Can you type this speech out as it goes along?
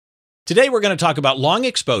Today we're going to talk about long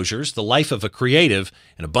exposures, the life of a creative,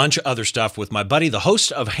 and a bunch of other stuff with my buddy, the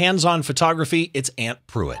host of Hands-On Photography. It's Ant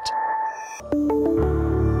Pruitt.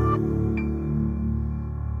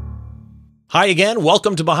 Hi again.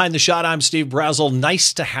 Welcome to Behind the Shot. I'm Steve Brazill.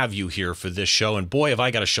 Nice to have you here for this show. And boy, have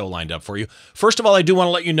I got a show lined up for you. First of all, I do want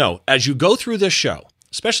to let you know, as you go through this show,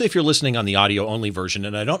 especially if you're listening on the audio-only version,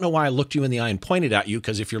 and I don't know why I looked you in the eye and pointed at you,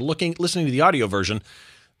 because if you're listening to the audio version,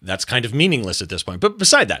 that's kind of meaningless at this point. But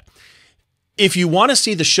beside that, if you want to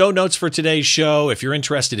see the show notes for today's show, if you're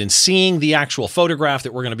interested in seeing the actual photograph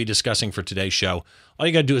that we're going to be discussing for today's show, all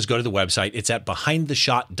you got to do is go to the website. It's at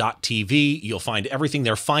behindtheshot.tv. You'll find everything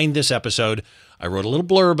there. Find this episode. I wrote a little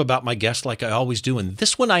blurb about my guest like I always do, and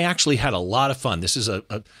this one I actually had a lot of fun. This is a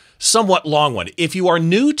somewhat long one. If you are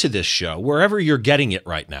new to this show, wherever you're getting it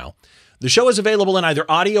right now, the show is available in either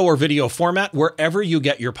audio or video format, wherever you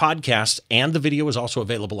get your podcasts, and the video is also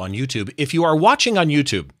available on YouTube. If you are watching on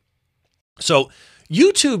YouTube, so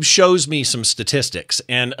YouTube shows me some statistics,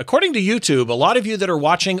 and according to YouTube, a lot of you that are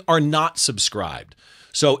watching are not subscribed.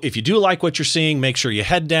 So if you do like what you're seeing, make sure you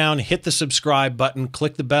head down, hit the subscribe button,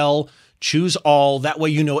 click the bell, choose all. That way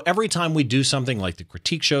you know every time we do something like the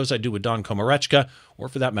critique shows I do with Don Komarechka, or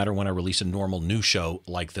for that matter, when I release a normal new show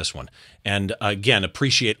like this one. And again,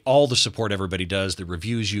 appreciate all the support everybody does, the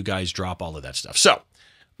reviews you guys drop, all of that stuff. So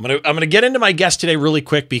I'm gonna get into my guest today really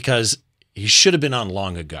quick because he should have been on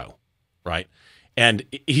long ago, right? And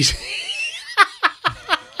he's...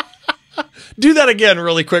 Do that again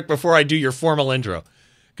really quick before I do your formal intro,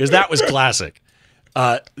 because that was classic.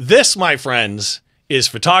 This, my friends, is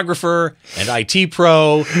photographer and IT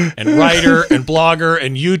pro and writer and blogger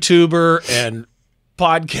and YouTuber and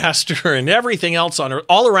podcaster and everything else on her,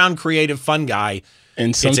 all around creative, fun guy.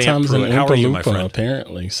 And sometimes an How Oompa are you, my Loompa, friend?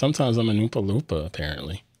 apparently. Sometimes I'm an Oompa Loompa,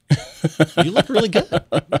 apparently. You look really good.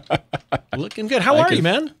 Looking good. How are you,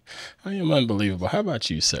 man? I am unbelievable. How about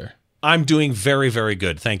you, sir? I'm doing very, very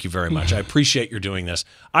good. Thank you very much. I appreciate your doing this.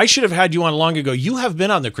 I should have had you on long ago. You have been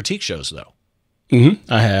on the critique shows, though.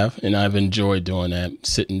 I have, and I've enjoyed doing that,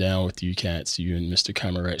 sitting down with you cats, you and Mr.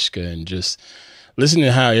 Komarechka, and just listening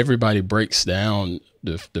to how everybody breaks down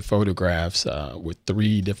the photographs with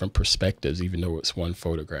three different perspectives, even though it's one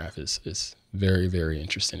photograph, is very, very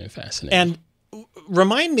interesting and fascinating. And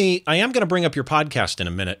remind me, I am going to bring up your podcast in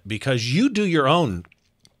a minute, because you do your own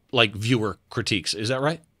like viewer critiques. Is that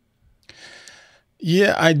right?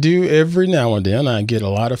 Yeah, I do every now and then. I get a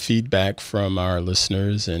lot of feedback from our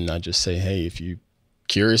listeners, and I just say, hey, if you're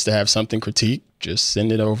curious to have something critiqued, just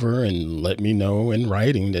send it over and let me know in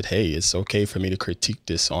writing that, hey, it's okay for me to critique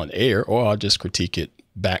this on air, or I'll just critique it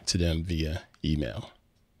back to them via email.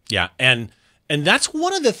 Yeah, and that's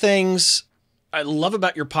one of the things I love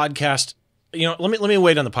about your podcast. You know, let me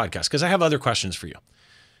wait on the podcast, because I have other questions for you.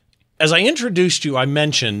 As I introduced you, I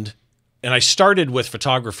mentioned, and I started with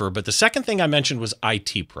photographer, but the second thing I mentioned was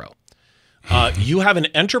IT pro. You have an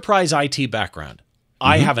enterprise IT background.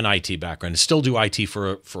 I have an IT background and still do IT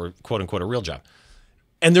for quote unquote a real job.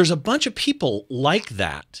 And there's a bunch of people like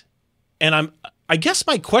that. And I guess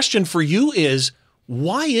my question for you is,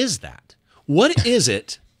 why is that? What is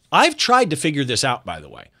it? I've tried to figure this out, by the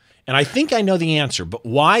way, and I think I know the answer, but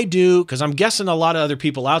why because I'm guessing a lot of other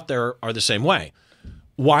people out there are the same way.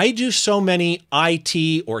 Why do so many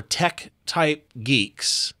IT or tech type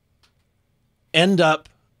geeks end up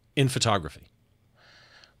in photography?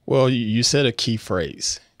 Well, you said a key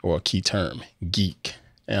phrase or a key term, geek.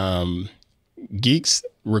 Geeks,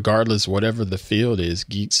 regardless, whatever the field is,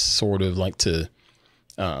 geeks sort of like to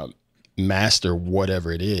master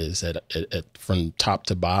whatever it is from top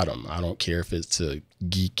to bottom. I don't care if it's a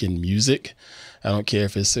geek in music. I don't care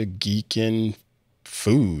if it's a geek in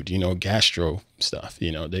food, gastro stuff.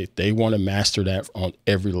 They want to master that on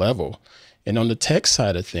every level. And on the tech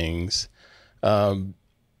side of things,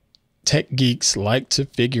 tech geeks like to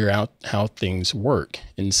figure out how things work.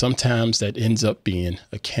 And sometimes that ends up being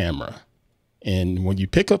a camera. And when you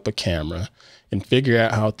pick up a camera and figure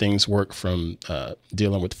out how things work, from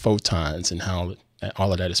dealing with photons and how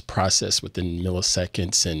all of that is processed within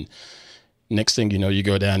milliseconds, and next thing you know, you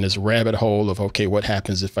go down this rabbit hole of, okay, what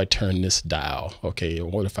happens if I turn this dial? Okay,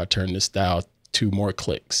 what if I turn this dial 2 more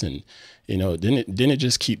clicks? And then it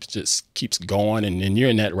just keeps going, and then you're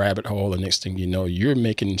in that rabbit hole, and next thing you know, you're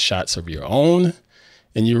making shots of your own,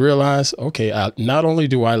 and you realize, okay, not only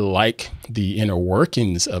do I like the inner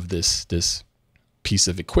workings of this piece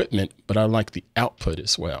of equipment, but I like the output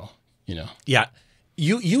as well. Yeah,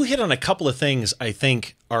 you hit on a couple of things I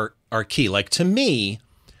think are key. Like, to me,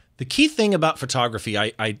 the key thing about photography,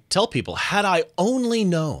 I tell people, had I only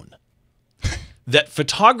known that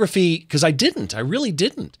photography, because I really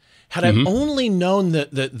didn't. Had I only known the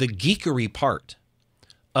geekery part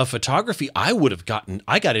of photography, I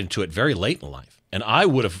got into it very late in life, and I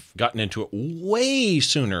would have gotten into it way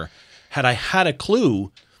sooner had I had a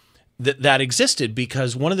clue that existed,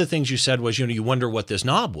 because one of the things you said was, you wonder what this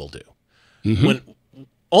knob will do. When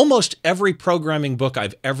almost every programming book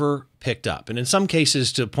I've ever picked up, and in some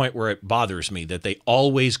cases to the point where it bothers me that they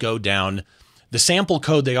always go down, the sample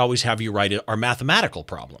code they always have you write are mathematical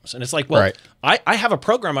problems. And it's like, well, I have a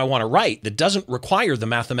program I want to write that doesn't require the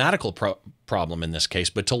mathematical problem in this case,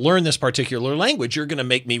 but to learn this particular language, you're going to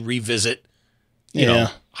make me revisit, you know,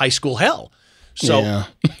 high school hell. So,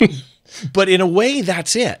 but in a way,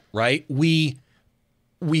 that's it, right? We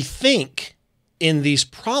think in these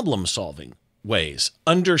problem-solving ways,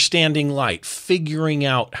 understanding light, figuring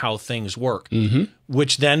out how things work,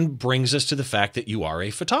 which then brings us to the fact that you are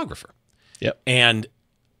a photographer. Yep. And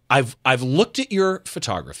I've looked at your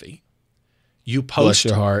photography. You post Bless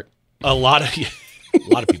your heart. a lot of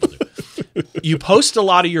people do. You post a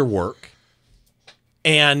lot of your work,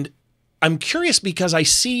 and I'm curious because I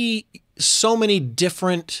see so many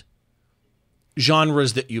different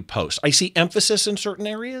genres that you post. I see emphasis in certain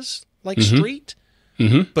areas, like street,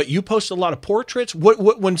 but you post a lot of portraits.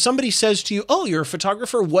 When somebody says to you, "Oh, you're a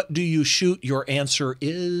photographer, what do you shoot?" Your answer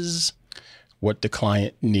is what the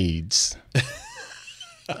client needs.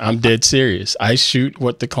 I'm dead serious. I shoot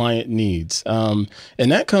what the client needs. And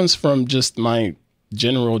that comes from just my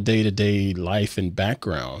general day-to-day life and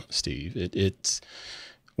background, Steve. It's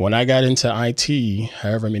when I got into IT,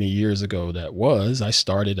 however many years ago that was, I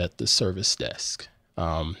started at the service desk,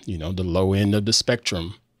 you know, the low end of the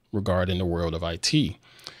spectrum regarding the world of IT.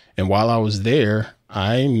 And while I was there,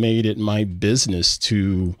 I made it my business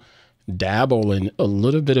to dabble in a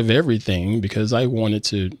little bit of everything because I wanted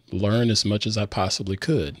to learn as much as I possibly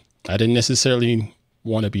could. I didn't necessarily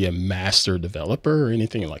want to be a master developer or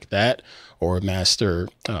anything like that, or a master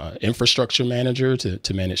infrastructure manager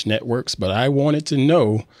to manage networks, but I wanted to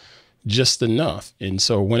know just enough. And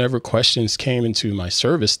so whenever questions came into my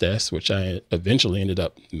service desk, which I eventually ended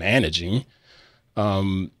up managing,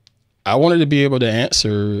 I wanted to be able to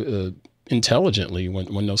answer intelligently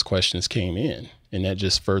when those questions came in. And that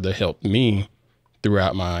just further helped me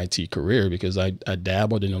throughout my IT career because I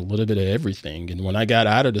dabbled in a little bit of everything. And when I got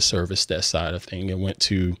out of the service desk side of things and went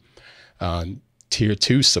to tier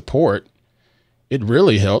 2 support, it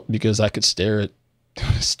really helped because I could stare at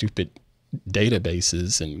stupid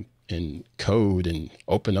databases and code and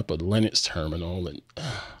open up a Linux terminal. And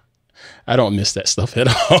I don't miss that stuff at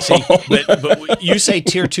all. See, but you say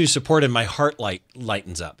tier 2 support and my heart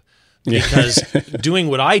lightens up. Because doing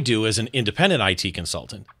what I do as an independent IT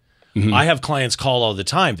consultant, I have clients call all the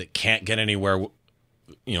time that can't get anywhere,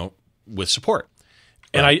 you know, with support.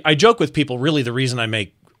 And I joke with people, really the reason I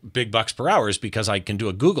make big bucks per hour is because I can do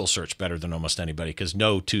a Google search better than almost anybody because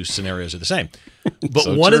no two scenarios are the same. But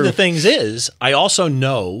So one true. of the things is I also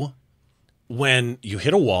know when you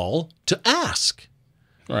hit a wall to ask.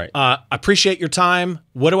 Right. I appreciate your time.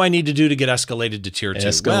 What do I need to do to get escalated to tier 2?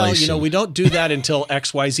 Well, you know, we don't do that until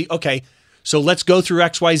XYZ. Okay, so let's go through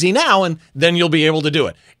XYZ now, and then you'll be able to do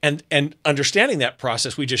it. And understanding that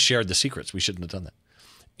process, we just shared the secrets. We shouldn't have done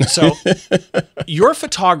that. So your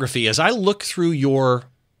photography, as I look through your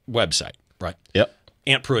website, right? Yep.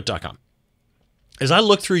 AntPruitt.com. As I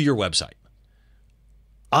look through your website,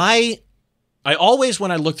 I always,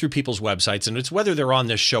 when I look through people's websites, and it's whether they're on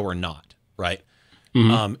this show or not, right?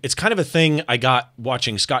 It's kind of a thing I got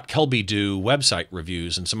watching Scott Kelby do website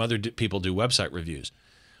reviews and some other people do website reviews.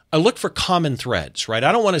 I look for common threads, right?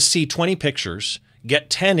 I don't want to see 20 pictures, get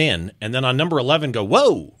 10 in, and then on number 11 go,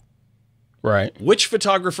 whoa, Right. which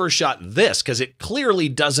photographer shot this? Because it clearly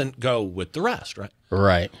doesn't go with the rest, right?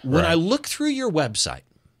 Right. When I right. look through your website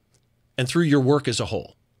and through your work as a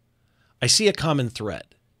whole, I see a common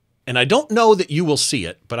thread. And I don't know that you will see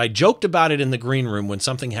it, but I joked about it in the green room when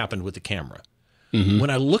something happened with the camera. When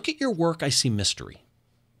I look at your work, I see mystery.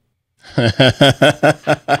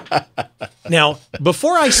 Now,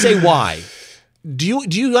 before I say why, do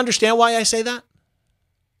you understand why I say that?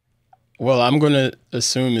 Well, I'm going to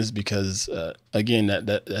assume is because, again,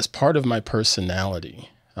 that's part of my personality.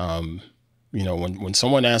 You know, when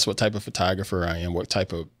someone asks what type of photographer I am, what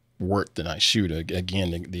type of work that I shoot,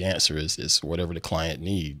 again, the answer is whatever the client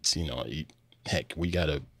needs. You know, heck, we got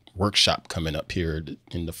a workshop coming up here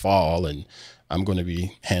in the fall, and I'm going to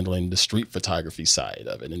be handling the street photography side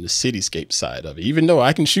of it and the cityscape side of it. Even though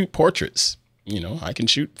I can shoot portraits, you know, I can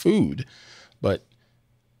shoot food, but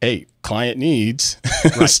hey, client needs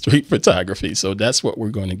street photography. So that's what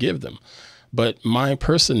we're going to give them. But my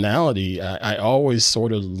personality, I always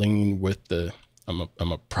sort of lean with the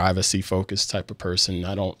I'm a privacy focused type of person.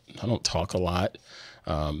 I don't talk a lot.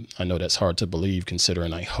 I know that's hard to believe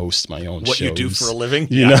considering I host my own what shows. you do for a living.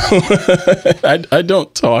 You know, I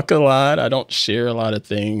don't talk a lot. I don't share a lot of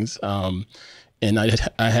things. And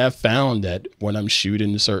I have found that when I'm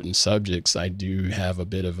shooting certain subjects, I do have a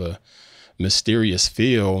bit of a mysterious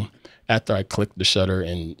feel after I click the shutter,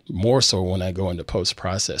 and more so when I go into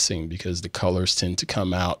post-processing, because the colors tend to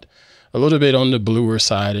come out a little bit on the bluer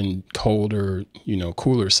side and colder,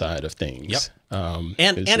 cooler side of things. Yep.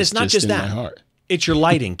 And it's not just that. It's your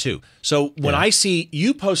lighting too. So when I see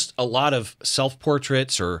you post a lot of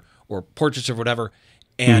self-portraits or portraits or whatever,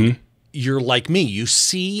 and you're like me, you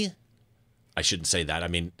see, I shouldn't say that. I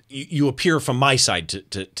mean, you appear from my side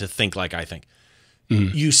to think like I think.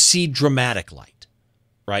 You see dramatic light,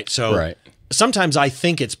 right? So sometimes I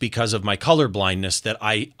think it's because of my color blindness that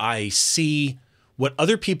I see what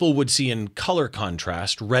other people would see in color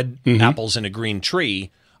contrast, red apples in a green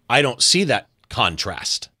tree. I don't see that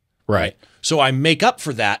contrast. Right. So I make up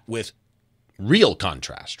for that with real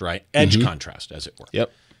contrast, right? Edge contrast, as it were.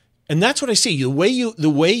 Yep. And that's what I see. The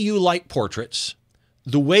way you light portraits,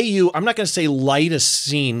 I'm not going to say light a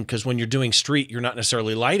scene, because when you're doing street, you're not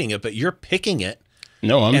necessarily lighting it, but you're picking it.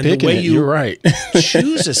 No, I'm picking it. You're right.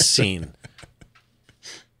 Choose a scene.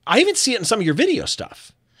 I even see it in some of your video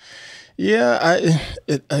stuff. Yeah,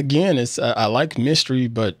 I like mystery,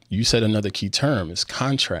 but you said another key term is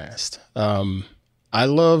contrast. I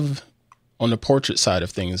love, on the portrait side of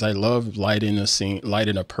things, I love lighting a scene,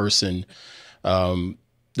 lighting a person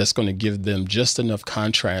that's going to give them just enough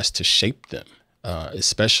contrast to shape them,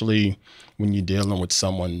 especially when you're dealing with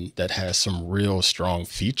someone that has some real strong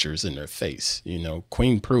features in their face.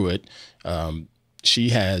 Queen Pruitt, she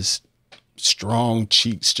has strong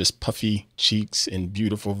cheeks, just puffy cheeks and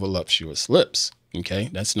beautiful voluptuous lips. Okay,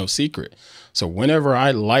 that's no secret. So whenever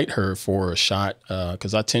I light her for a shot,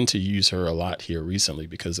 because I tend to use her a lot here recently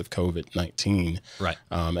because of COVID-19, right?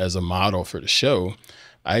 As a model for the show,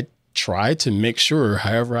 I try to make sure,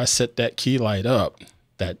 however I set that key light up,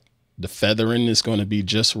 that the feathering is going to be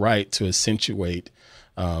just right to accentuate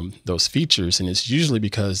those features. And it's usually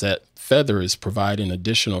because that feather is providing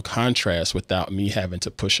additional contrast without me having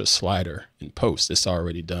to push a slider in post. It's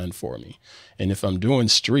already done for me. And if I'm doing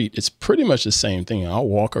street, it's pretty much the same thing. I'll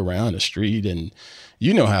walk around the street, and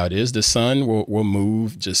you know how it is. The sun will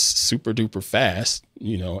move just super duper fast,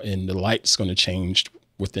 and the light's going to change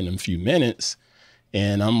within a few minutes.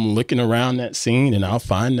 And I'm looking around that scene, and I'll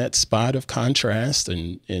find that spot of contrast,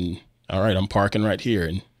 and all right, I'm parking right here,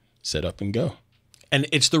 and set up and go. And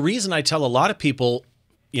it's the reason I tell a lot of people,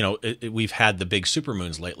 we've had the big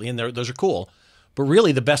supermoons lately, and those are cool. But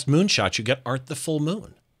really, the best moon shots you get aren't the full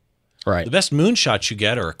moon. Right. The best moon shots you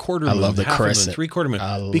get are a quarter moon, half a moon, three-quarter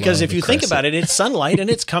moon. Because if you think about it, it's sunlight and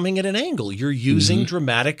it's coming at an angle. You're using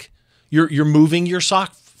dramatic, you're moving your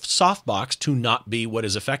softbox to not be what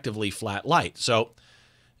is effectively flat light. So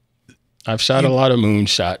I've shot a lot of moon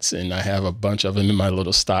shots, and I have a bunch of them in my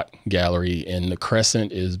little stock gallery, and the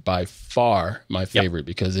crescent is by far my favorite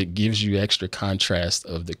because it gives you extra contrast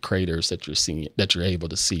of the craters that you're seeing, that you're able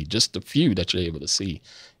to see. Just the few that you're able to see,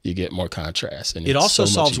 you get more contrast. And it also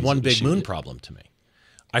solves one big moon problem to me.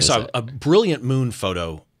 I saw a brilliant moon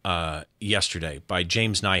photo yesterday by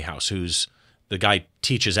James Nyhouse, who's the guy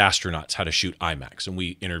teaches astronauts how to shoot IMAX, and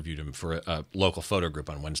we interviewed him for a local photo group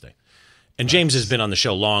on Wednesday. And James has been on the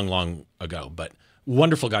show long ago, but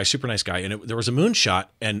wonderful guy, super nice guy. And there was a moon shot.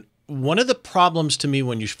 And one of the problems to me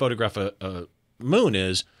when you photograph a moon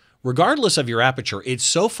is, regardless of your aperture, it's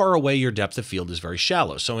so far away your depth of field is very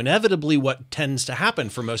shallow. So inevitably what tends to happen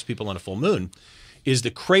for most people on a full moon is the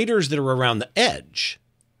craters that are around the edge,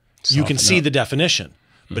 you can see the definition.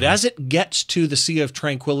 But as it gets to the Sea of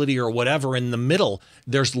Tranquility or whatever in the middle,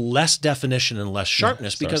 there's less definition and less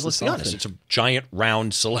sharpness because, let's be honest, it's a giant,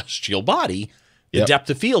 round, celestial body. The depth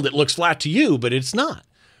of field, it looks flat to you, but it's not.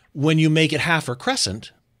 When you make it half or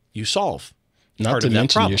crescent, you solve Not to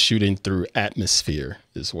mention you're shooting through atmosphere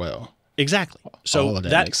as well. Exactly. So all of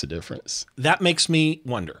that makes a difference. That makes me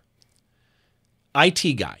wonder.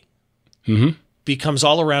 IT guy becomes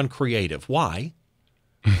all around creative. Why?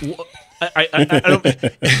 I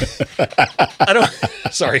don't.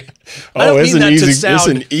 Sorry. It's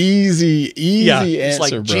an easy answer, it's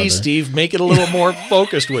like, brother. Gee, Steve, make it a little more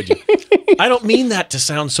focused, would you? I don't mean that to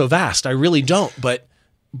sound so vast. I really don't. But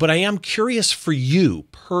I am curious for you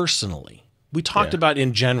personally. We talked about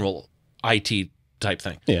in general IT type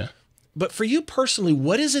thing. Yeah. But for you personally,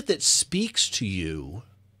 what is it that speaks to you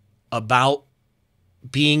about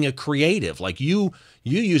being a creative? Like you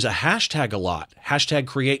use a hashtag a lot, hashtag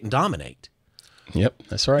create and dominate. Yep,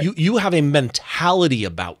 that's right. You have a mentality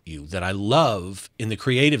about you that I love in the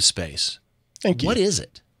creative space. Thank you. What is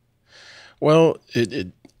it? Well,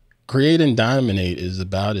 create and dominate is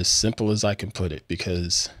about as simple as I can put it,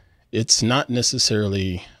 because it's not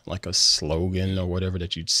necessarily like a slogan or whatever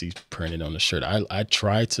that you'd see printed on the shirt. I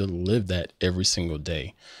try to live that every single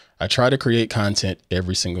day. I try to create content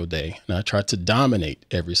every single day, and I try to dominate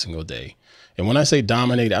every single day. And when I say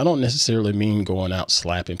dominate, I don't necessarily mean going out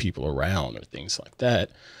slapping people around or things like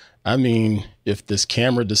that. I mean, if this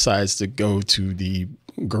camera decides to go to the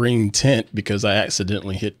green tint because I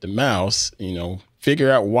accidentally hit the mouse,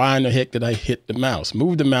 figure out why in the heck did I hit the mouse,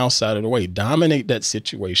 move the mouse out of the way, dominate that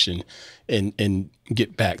situation, and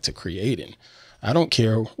get back to creating. I don't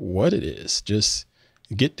care what it is, just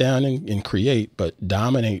get down and create, but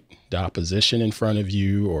dominate the opposition in front of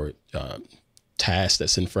you, or task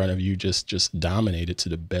that's in front of you. Just dominate it to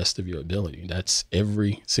the best of your ability. That's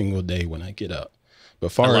every single day when I get up.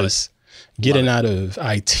 But far as getting out of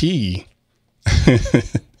IT,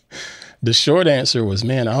 the short answer was,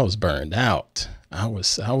 man, I was burned out. I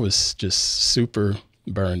was just super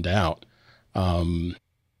burned out. I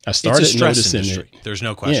started noticing it. There's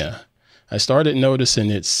no question. Yeah. I started noticing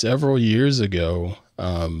it several years ago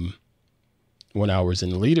when I was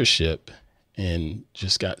in leadership, and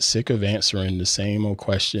just got sick of answering the same old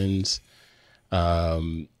questions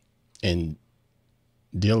and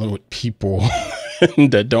dealing with people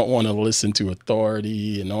that don't want to listen to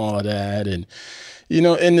authority and all of that. And,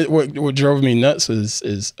 what drove me nuts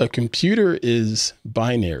is a computer is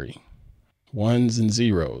binary, ones and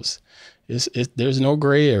zeros. There's no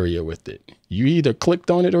gray area with it. You either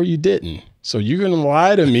clicked on it or you didn't. So you're going to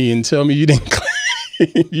lie to me and tell me you didn't click.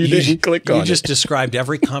 You didn't click on it. You just described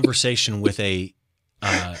every conversation with a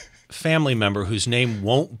family member whose name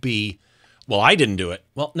won't be, well, I didn't do it.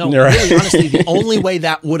 Well, no, really, honestly, the only way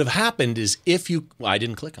that would have happened is if I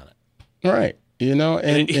didn't click on it. Right.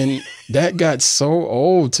 And that got so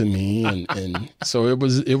old to me. And so it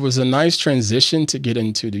was a nice transition to get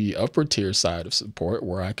into the upper tier side of support,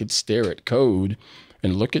 where I could stare at code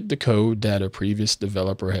and look at the code that a previous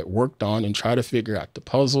developer had worked on and try to figure out the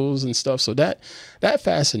puzzles and stuff. So that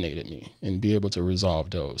fascinated me, and be able to resolve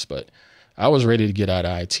those. But I was ready to get out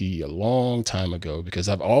of IT a long time ago, because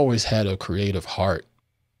I've always had a creative heart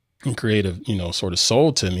and creative, sort of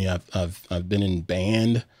soul to me. I've been in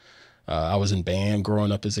band. I was in band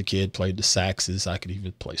growing up as a kid, played the saxes. I could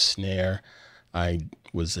even play snare. I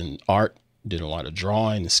was in art, did a lot of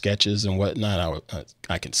drawing and sketches and whatnot.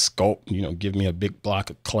 I can sculpt, give me a big block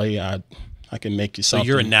of clay. I can make you something. So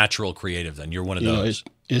you're a natural creative then. You're one of those.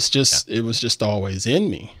 It was just always in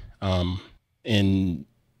me. And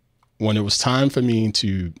when it was time for me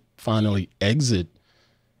to finally exit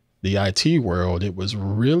the IT world, it was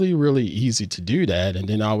really, really easy to do that. And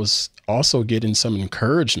then I was also getting some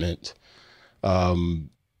encouragement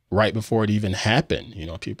right before it even happened.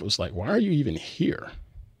 People was like, why are you even here?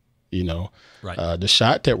 Right. The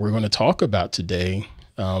shot that we're going to talk about today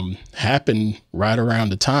happened right around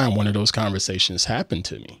the time one of those conversations happened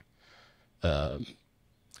to me.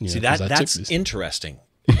 See, that's interesting,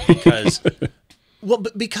 because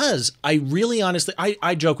because I really honestly,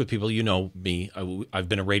 I joke with people, me, I've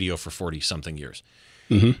been a radio for 40 something years.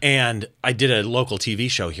 Mm-hmm. And I did a local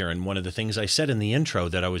TV show here. And one of the things I said in the intro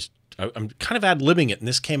that I'm kind of ad-libbing it, and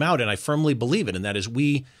this came out, and I firmly believe it. And that is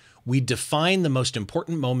we define the most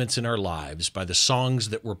important moments in our lives by the songs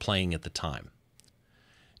that we're playing at the time.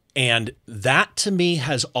 And that to me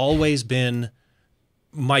has always been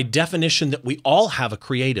my definition that we all have a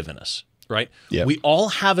creative in us, right? Yep. We all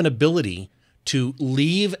have an ability to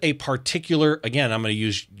leave a particular, again, I'm going to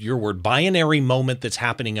use your word, binary moment that's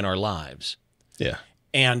happening in our lives. Yeah.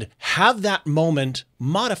 And have that moment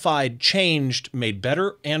modified, changed, made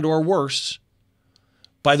better and or worse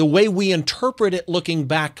by the way we interpret it looking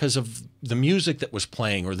back because of the music that was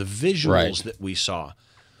playing or the visuals that we saw.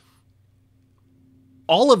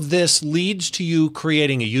 All of this leads to you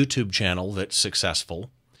creating a YouTube channel that's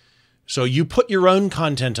successful. So you put your own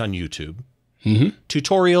content on YouTube,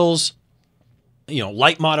 tutorials,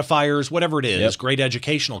 light modifiers, whatever it is, great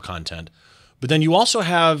educational content. But then you also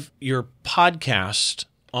have your podcast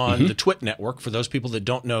on the Twit network. For those people that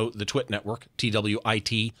don't know the Twit network,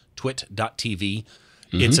 TWIT, twit.tv.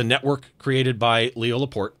 It's a network created by Leo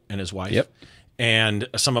Laporte and his wife. Yep. And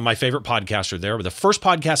some of my favorite podcasts are there. But the first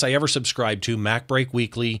podcast I ever subscribed to, Mac Break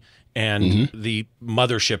Weekly, and the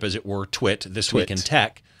mothership, as it were, Twit, This Week in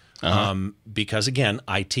Tech. Because again,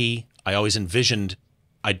 IT, I always envisioned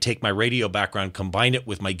I'd take my radio background, combine it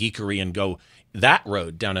with my geekery, and go that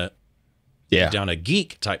road down a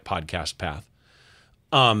geek type podcast path.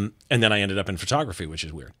 And then I ended up in photography, which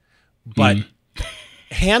is weird. But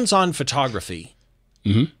hands-on photography.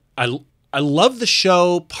 Mm-hmm. I love the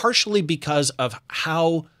show partially because of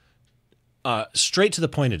how straight to the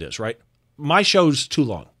point it is, right? My show's too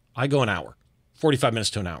long. I go an hour, 45 minutes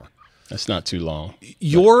to an hour. That's not too long.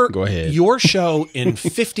 Go ahead. Your show in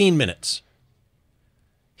 15 minutes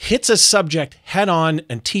hits a subject head on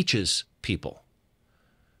and teaches people.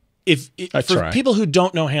 For people who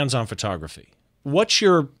don't know hands-on photography, what's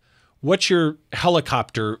your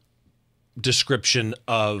helicopter description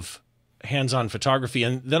of hands-on photography?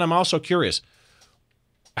 And then I'm also curious,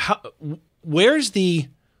 where's the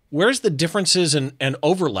differences and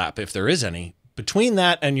overlap, if there is any, between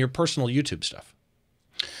that and your personal YouTube stuff?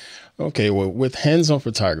 Okay, well, with hands-on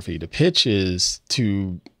photography, the pitch is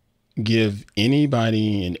to give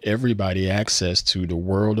anybody and everybody access to the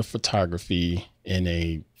world of photography in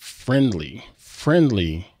a friendly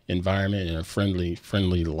environment and a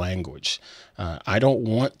friendly language. I don't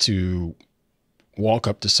want to walk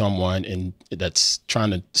up to someone and that's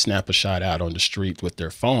trying to snap a shot out on the street with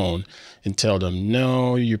their phone and tell them,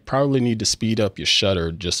 no, you probably need to speed up your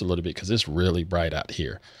shutter just a little bit because it's really bright out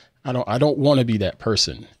here. I don't want to be that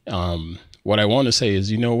person. What I want to say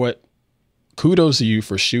is, you know what? Kudos to you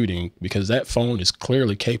for shooting because that phone is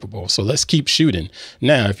clearly capable. So let's keep shooting.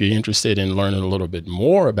 Now, if you're interested in learning a little bit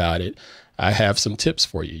more about it, I have some tips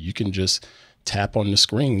for you. You can just tap on the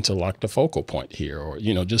screen to lock the focal point here, or,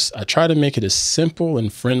 I try to make it as simple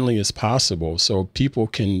and friendly as possible so people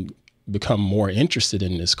can become more interested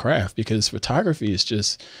in this craft, because photography is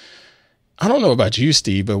just, I don't know about you,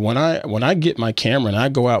 Steve, but when I get my camera and I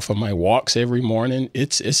go out for my walks every morning,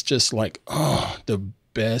 it's just like, the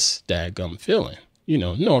best daggum feeling.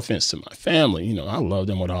 No offense to my family. I love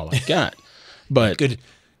them with all I got. But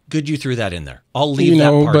good you threw that in there. I'll leave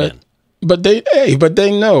that part in. But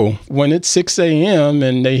they know when it's 6 a.m.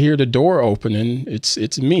 and they hear the door opening,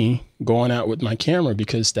 it's me going out with my camera,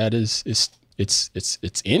 because that is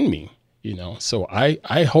it's in me, So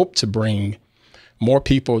I hope to bring more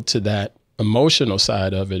people to that emotional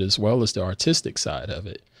side of it as well as the artistic side of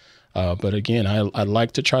it. But again, I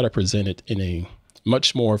like to try to present it in a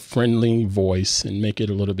much more friendly voice and make it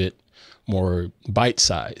a little bit more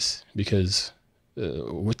bite-sized, because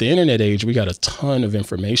with the internet age, we got a ton of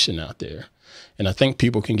information out there. And I think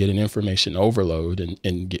people can get an information overload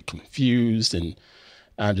and get confused. And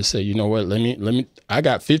I just say, you know what, I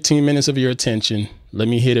got 15 minutes of your attention. Let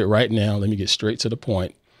me hit it right now. Let me get straight to the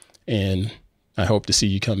point. And I hope to see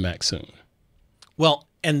you come back soon. Well,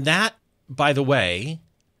 and that, by the way,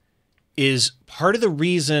 is part of the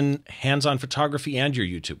reason hands-on photography and your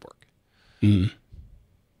YouTube work. Mm.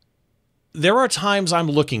 There are times I'm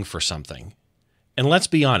looking for something. And let's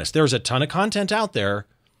be honest, there's a ton of content out there.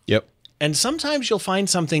 Yep. And sometimes you'll find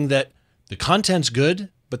something that the content's good,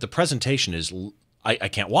 but the presentation is, I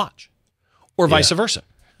can't watch. Or vice versa.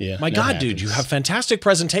 Yeah. My God, dude, you have fantastic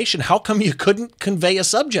presentation. How come you couldn't convey a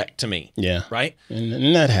subject to me? Yeah. Right?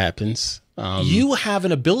 And that happens. You have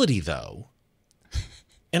an ability, though.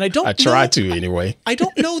 And I try to anyway. I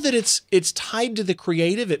don't know that it's tied to the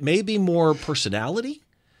creative. It may be more personality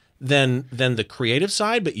than the creative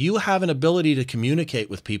side, but you have an ability to communicate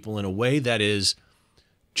with people in a way that is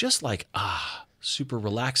just like, super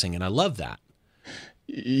relaxing. And I love that.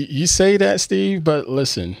 You say that, Steve, but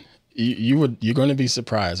listen, you're going to be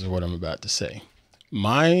surprised with what I'm about to say.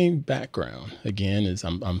 My background, again, is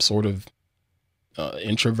I'm sort of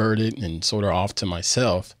introverted and sort of off to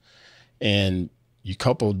myself. And you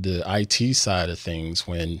coupled the IT side of things,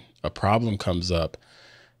 when a problem comes up,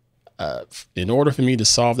 in order for me to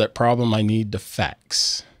solve that problem, I need the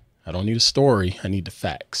facts. I don't need a story. I need the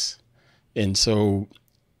facts. And so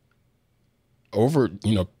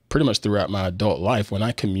pretty much throughout my adult life, when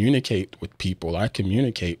I communicate with people, I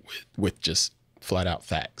communicate with just flat out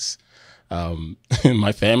facts.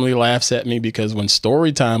 My family laughs at me because when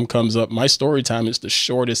story time comes up, my story time is the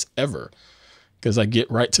shortest ever, because I get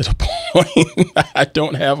right to the point. I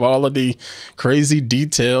don't have all of the crazy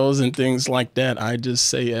details and things like that. I just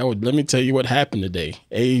say, oh, let me tell you what happened today.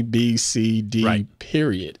 A, B, C, D, right.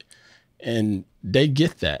 Period. And they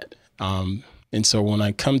get that. And so when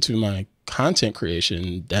I come to my content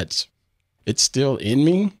creation, it's still in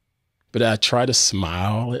me, but I try to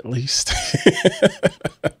smile at least,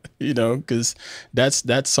 because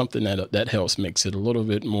that's something that helps, makes it a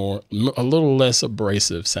little less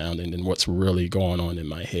abrasive sounding than what's really going on in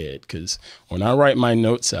my head. Because when I write my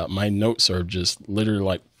notes out, my notes are just literally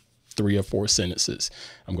like 3 or 4 sentences.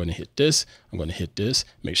 I'm going to hit this. I'm going to hit this.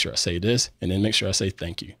 Make sure I say this, and then make sure I say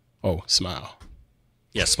thank you. Oh, smile.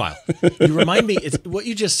 Yeah, smile. You remind me, it's what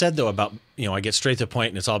you just said, though, about, I get straight to the point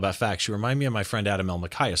and it's all about facts. You remind me of my friend Adam L.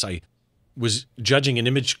 Macias. I was judging an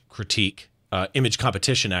image critique image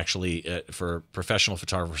competition, actually, for professional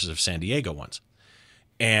photographers of San Diego once.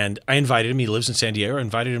 And I invited him. He lives in San Diego. I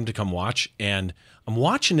invited him to come watch. And I'm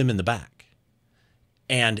watching him in the back.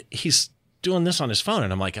 And he's doing this on his phone.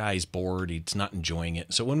 And I'm like, he's bored. He's not enjoying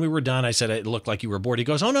it. So when we were done, I said, it looked like you were bored. He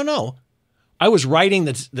goes, oh, no. I was writing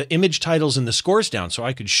the image titles and the scores down so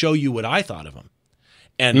I could show you what I thought of them.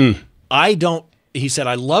 And he said,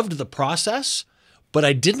 I loved the process, but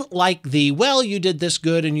I didn't like well, you did this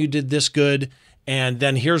good and you did this good. And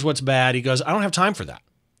then here's what's bad. He goes, I don't have time for that.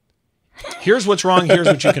 Here's what's wrong. Here's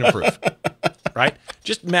what you can improve. Right?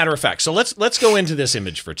 Just matter of fact. So let's go into this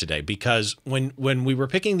image for today, because when we were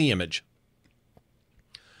picking the image,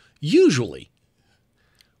 usually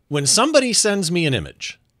when somebody sends me an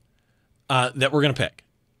image that we're going to pick,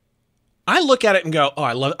 I look at it and go,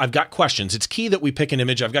 I've got questions. It's key that we pick an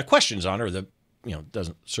image I've got questions on, or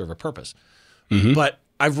doesn't serve a purpose. Mm-hmm. But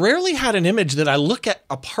I've rarely had an image that I look at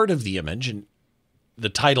a part of the image, and the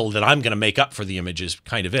title that I'm going to make up for the image is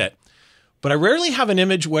kind of it. But I rarely have an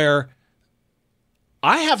image where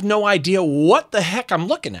I have no idea what the heck I'm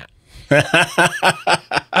looking at.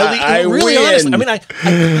 I really win. Honestly, I mean, I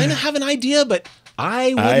kind of have an idea, but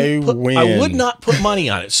I would not put money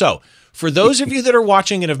on it. So for those of you that are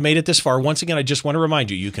watching and have made it this far, once again, I just want to remind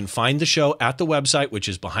you, you can find the show at the website, which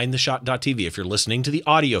is behindtheshot.tv. If you're listening to the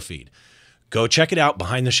audio feed, go check it out,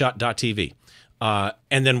 behindtheshot.tv.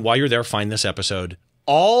 And then while you're there, find this episode.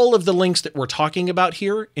 All of the links that we're talking about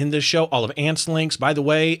here in this show, all of Ant's links. By the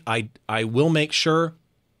way, I will make sure.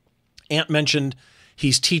 Ant mentioned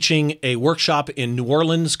he's teaching a workshop in New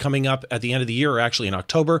Orleans coming up at the end of the year, or actually in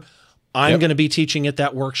October. I'm going to be teaching at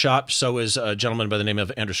that workshop. So is a gentleman by the name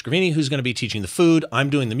of Andrew Scravini, who's going to be teaching the food. I'm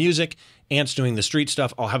doing the music. Ant's doing the street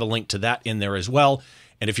stuff. I'll have a link to that in there as well.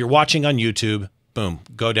 And if you're watching on YouTube, boom,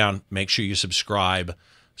 go down, make sure you subscribe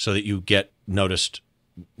so that you get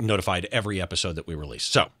notified every episode that we release.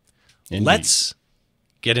 So Let's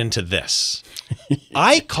get into this.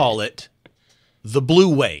 I call it the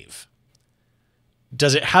Blue Wave.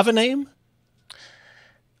 Does it have a name?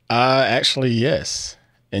 Actually, yes.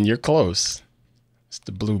 And you're close. It's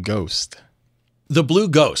the Blue Ghost. The Blue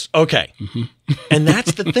Ghost. Okay. Mm-hmm. And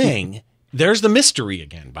that's the thing. There's the mystery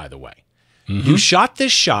again, by the way. Mm-hmm. You shot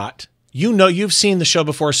this shot. You know, you've seen the show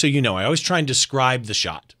before, so you know. I always try and describe the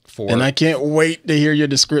shot. And I can't wait to hear your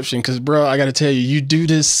description because, bro, I got to tell you, you do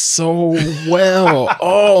this so well.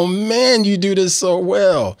 Oh, man, you do this so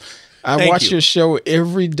well. I watch your show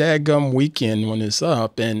every daggum weekend when it's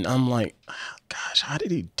up, and I'm like, oh, gosh, how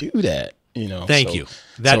did he do that? You know. Thank you.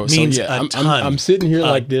 That means a ton. I'm sitting here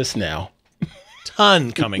like this now.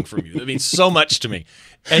 Ton coming from you. That means so much to me.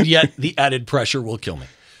 And yet the added pressure will kill me.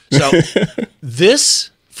 So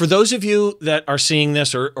this, for those of you that are seeing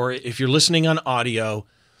this, or if you're listening on audio,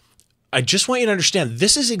 I just want you to understand,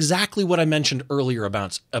 this is exactly what I mentioned earlier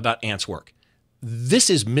about Ant's work. This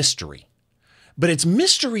is mystery. But it's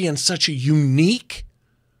mystery in such a unique,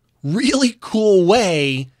 really cool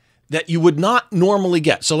way that you would not normally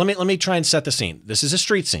get. So let me try and set the scene. This is a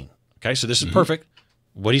street scene. Okay, so this is perfect.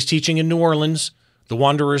 What he's teaching in New Orleans, the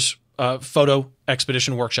Wanderers photo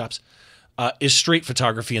expedition workshops, is street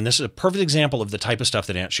photography. And this is a perfect example of the type of stuff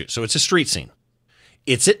that Ant shoots. So it's a street scene.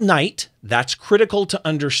 It's at night. That's critical to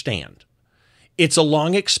understand. It's a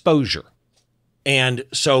long exposure. And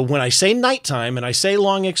so when I say nighttime and I say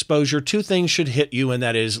long exposure, two things should hit you, and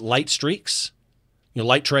that is light streaks,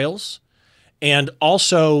 light trails, and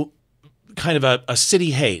also kind of a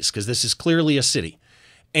city haze, because this is clearly a city.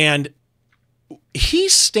 And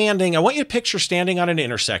he's standing, I want you to picture standing on an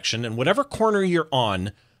intersection, and whatever corner you're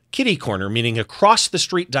on, kitty corner, meaning across the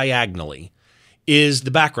street diagonally, is the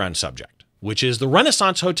background subject, which is the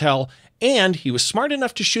Renaissance Hotel. And he was smart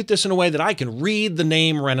enough to shoot this in a way that I can read the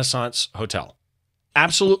name Renaissance Hotel.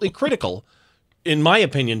 Absolutely critical, in my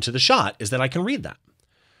opinion, to the shot is that I can read that.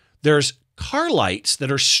 There's car lights that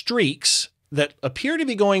are streaks that appear to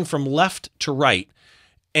be going from left to right.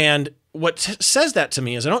 And what says that to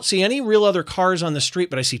me is I don't see any real other cars on the street,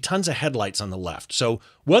 but I see tons of headlights on the left. So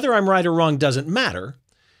whether I'm right or wrong doesn't matter.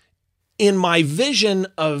 In my vision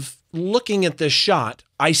of looking at this shot,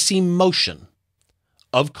 I see motion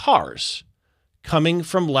of cars coming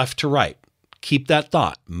from left to right. Keep that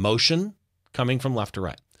thought. Motion coming from left to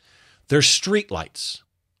right. There's street lights.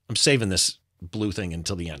 I'm saving this blue thing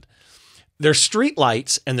until the end. There's street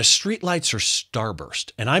lights, and the street lights are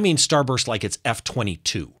starburst. And I mean starburst like it's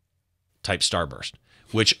F-22 type starburst,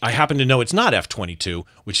 which I happen to know it's not F-22,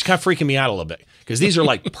 which is kind of freaking me out a little bit because these are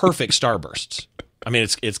like perfect starbursts. I mean,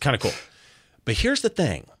 it's kind of cool. But here's the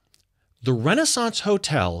thing. The Renaissance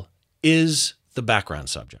Hotel is the background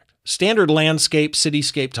subject. Standard landscape,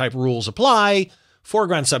 cityscape type rules apply,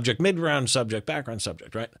 foreground subject, midground subject, background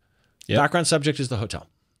subject, right? Yep. Background subject is the hotel.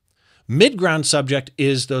 Midground subject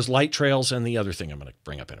is those light trails and the other thing I'm going to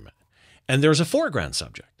bring up in a minute. And there's a foreground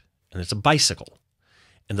subject, and it's a bicycle.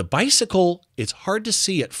 And the bicycle, it's hard to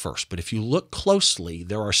see at first, but if you look closely,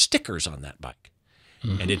 there are stickers on that bike.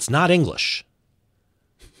 Mm-hmm. And it's not English.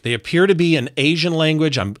 They appear to be an Asian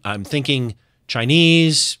language. I'm thinking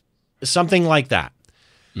Chinese, something like that.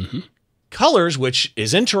 Mm-hmm. Colors, which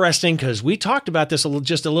is interesting because we talked about this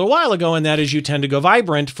just a little while ago, and that is you tend to go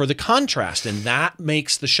vibrant for the contrast, and that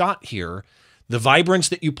makes the shot here, the vibrance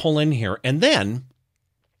that you pull in here. And then,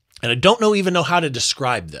 and I don't even know how to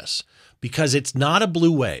describe this because it's not a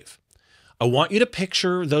blue wave. I want you to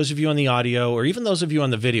picture, those of you on the audio or even those of you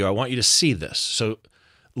on the video, I want you to see this. So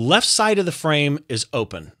left side of the frame is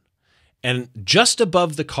open, and just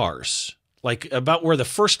above the cars, like about where the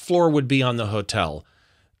first floor would be on the hotel,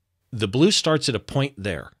 the blue starts at a point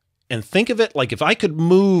there. And think of it like if I could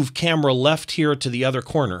move camera left here to the other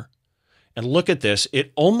corner and look at this,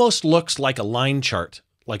 it almost looks like a line chart,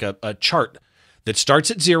 like a chart that starts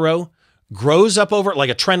at 0, grows up over, like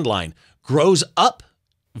a trend line, grows up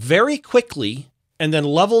very quickly and then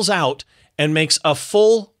levels out and makes a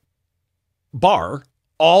full bar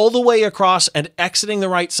all the way across and exiting the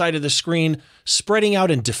right side of the screen, spreading out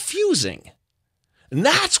and diffusing. And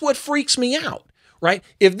that's what freaks me out. Right?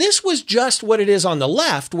 If this was just what it is on the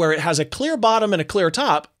left, where it has a clear bottom and a clear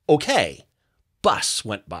top, okay. Bus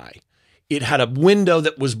went by. It had a window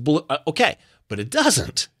that was blue. Okay, but it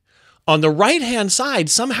doesn't. On the right-hand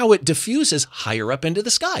side, somehow it diffuses higher up into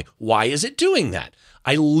the sky. Why is it doing that?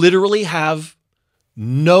 I literally have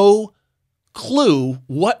no clue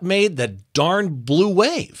what made the darn blue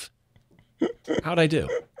wave. How'd I do?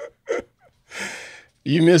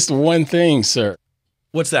 You missed one thing, sir.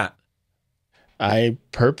 What's that? I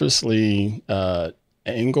purposely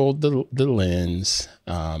angled the lens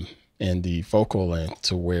and the focal length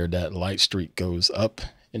to where that light streak goes up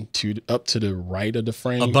to the right of the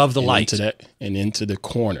frame, above the light, into the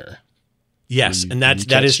corner. Yes, and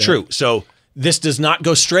that is true. So this does not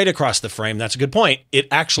go straight across the frame. That's a good point. It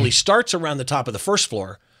actually starts around the top of the first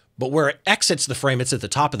floor, but where it exits the frame, it's at the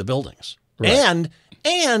top of the buildings, right.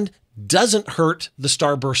 and doesn't hurt the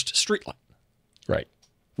starburst streetlight. Right.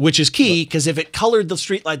 Which is key, because if it colored the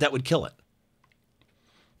streetlight, that would kill it.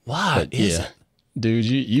 What is it? Dude,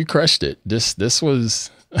 you crushed it. This was,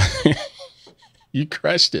 you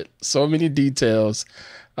crushed it. So many details.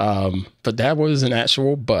 But that was an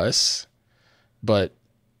actual bus. But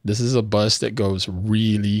this is a bus that goes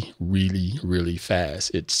really, really, really fast.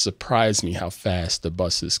 It surprised me how fast the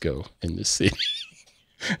buses go in the city.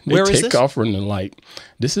 Where is this? Take off from the light.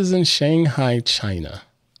 This is in Shanghai, China.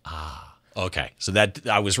 Okay, so that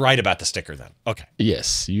I was right about the sticker then. Okay.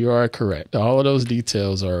 Yes, you are correct. All of those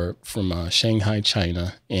details are from Shanghai,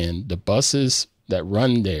 China, and the buses that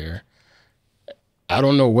run there, I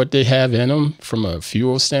don't know what they have in them from a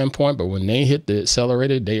fuel standpoint, but when they hit the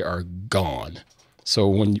accelerator, they are gone. So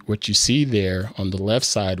what you see there on the left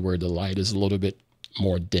side where the light is a little bit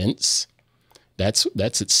more dense, that's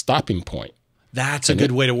its stopping point. That's a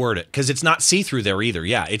good way to word it, because it's not see-through there either.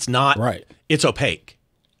 Yeah, it's not. Right. It's opaque.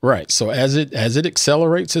 Right. So as it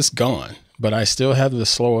accelerates, it's gone. But I still have the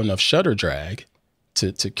slow enough shutter drag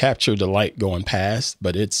to capture the light going past.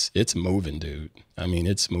 But it's moving, dude. I mean,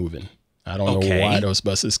 it's moving. I don't know why those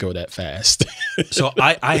buses go that fast. So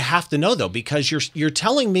I have to know though, because you're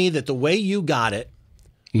telling me that the way you got it.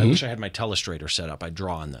 I wish I had my telestrator set up. I'd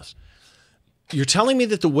draw on this. You're telling me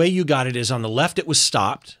that the way you got it is on the left. It was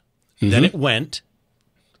stopped. Then it went.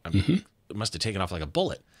 It must have taken off like a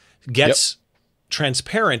bullet. Gets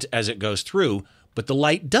transparent as it goes through, but the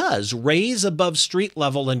light does raise above street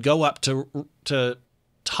level and go up to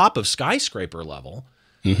top of skyscraper level.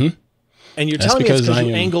 And you're telling me it's because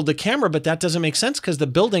you angled the camera, but that doesn't make sense because the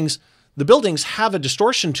buildings have a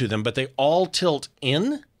distortion to them, but they all tilt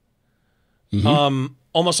in,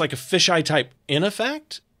 almost like a fisheye type in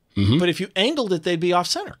effect. But if you angled it, they'd be off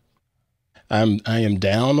center. I am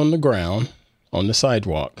down on the ground on the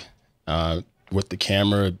sidewalk with the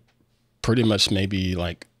camera pretty much maybe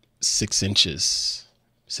like 6 inches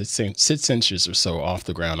or so off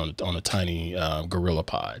the ground on a tiny Gorilla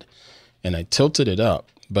Pod. And I tilted it up,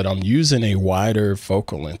 but I'm using a wider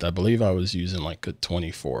focal length. I believe I was using like a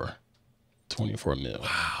 24 mil,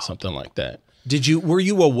 something like that. Were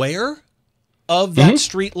you aware of that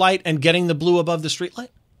street light and getting the blue above the street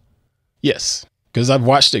light? Yes, because I've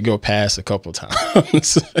watched it go past a couple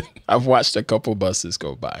times. I've watched a couple buses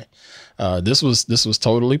go by. This was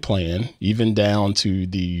totally planned, even down to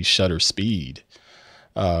the shutter speed.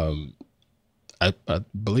 I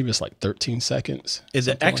believe it's like 13 seconds. Is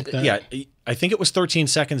it yeah, I think it was 13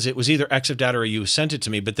 seconds. It was either exif data or you sent it to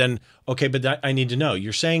me. But then, okay, but I need to know.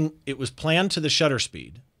 You're saying it was planned to the shutter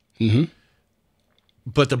speed,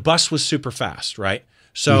 but the bus was super fast, right?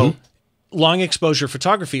 So long exposure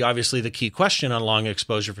photography, obviously the key question on long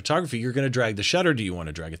exposure photography, you're going to drag the shutter. Do you want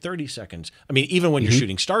to drag it 30 seconds? I mean, even when you're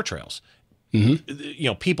shooting star trails, you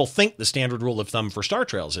know, people think the standard rule of thumb for star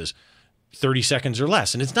trails is 30 seconds or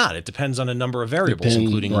less. And it's not. It depends on a number of variables,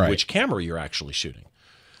 including which camera you're actually shooting.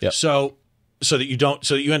 Yep. So that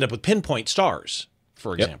you end up with pinpoint stars,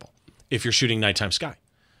 for example, if you're shooting nighttime sky.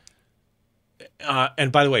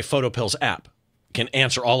 And by the way, PhotoPill's app can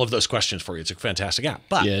answer all of those questions for you. It's a fantastic app.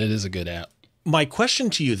 But yeah, it is a good app. My question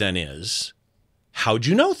to you then is, how'd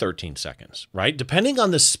you know 13 seconds, right? Depending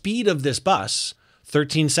on the speed of this bus,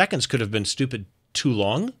 13 seconds could have been stupid too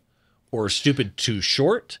long or stupid too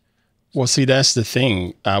short. Well, see, that's the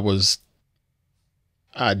thing.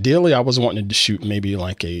 Ideally, I was wanting to shoot maybe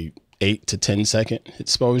like a 8 to 10 second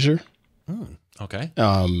exposure. Okay.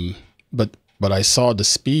 But I saw the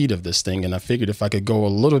speed of this thing and I figured if I could go a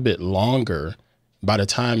little bit longer, by the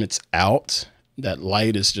time it's out, that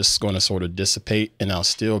light is just going to sort of dissipate and I'll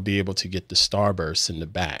still be able to get the starbursts in the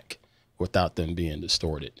back without them being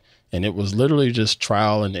distorted. And it was literally just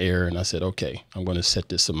trial and error. And I said, okay, I'm going to set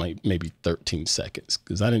this at maybe 13 seconds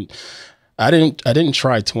because I didn't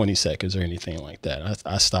try 20 seconds or anything like that.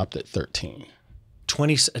 I stopped at 13.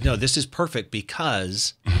 No, this is perfect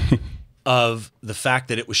because of the fact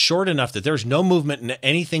that it was short enough that there's no movement in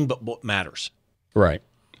anything but what matters. Right.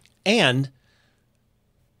 And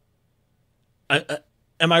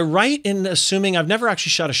am I right in assuming I've never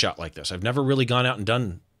actually shot a shot like this? I've never really gone out and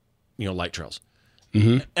done, light trails.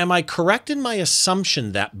 Am I correct in my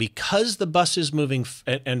assumption that because the bus is moving,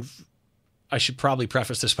 and I should probably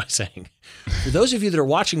preface this by saying, for those of you that are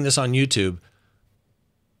watching this on YouTube,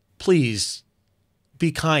 please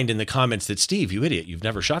be kind in the comments that, Steve, you idiot, you've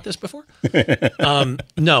never shot this before?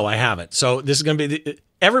 No, I haven't. So this is going to be,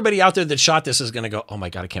 everybody out there that shot this is going to go, oh my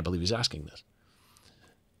God, I can't believe he's asking this.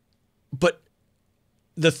 But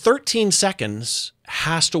the 13 seconds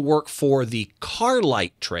has to work for the car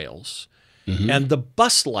light trails and the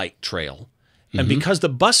bus light trail. And because the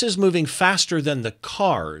bus is moving faster than the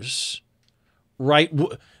cars, right?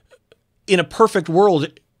 In a perfect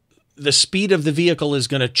world, the speed of the vehicle is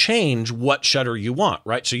going to change what shutter you want,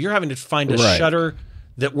 right? So you're having to find a shutter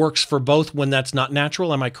that works for both when that's not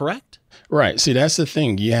natural. Am I correct? Right. See, that's the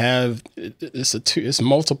thing. You have, it's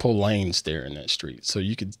multiple lanes there in that street. So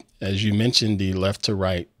you could, as you mentioned, the left to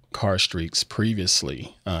right car streaks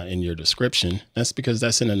previously in your description, that's because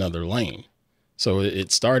that's in another lane. So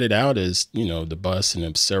it started out as, the bus and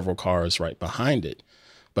then several cars right behind it.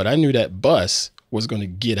 But I knew that bus was going to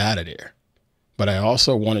get out of there. But I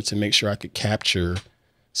also wanted to make sure I could capture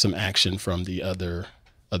some action from the other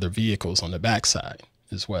vehicles on the backside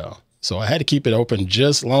as well. So I had to keep it open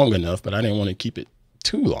just long enough, but I didn't want to keep it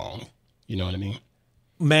too long. You know what I mean?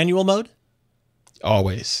 Manual mode?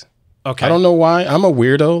 Always. Okay. I don't know why. I'm a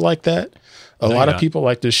weirdo like that. A lot of people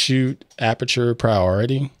like to shoot aperture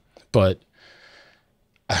priority, but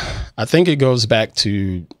I think it goes back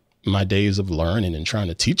to my days of learning and trying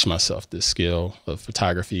to teach myself this skill of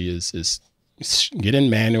photography is get in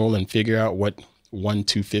manual and figure out what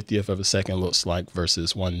 1/250th of a second looks like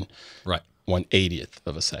versus 1/80th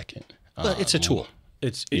of a second. Well, it's a tool.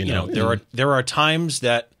 It's there are times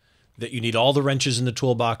that you need all the wrenches in the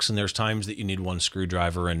toolbox, and there's times that you need one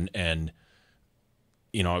screwdriver. And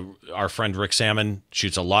our friend Rick Salmon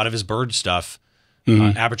shoots a lot of his bird stuff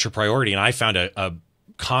aperture priority, and I found a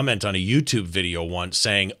comment on a YouTube video once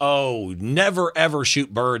saying, "Oh, never ever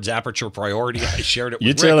shoot birds aperture priority." I shared it with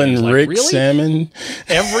You're Rick. telling Rick really? Salmon?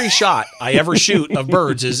 Every shot I ever shoot of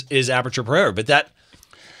birds is aperture priority. But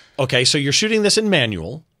okay, so you're shooting this in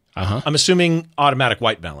manual. I'm assuming automatic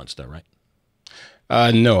white balance though,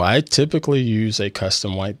 right? No, I typically use a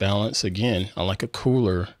custom white balance. Again, I like a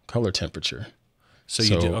cooler color temperature. So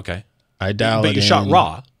you do, okay. I dial it in. But you shot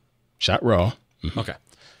raw. Shot raw. Okay.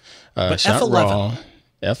 But shot F11. raw.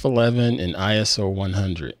 F11 and ISO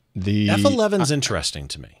 100. The F11's interesting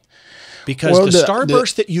to me because the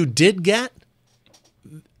starburst that you did get,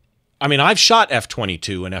 I mean, I've shot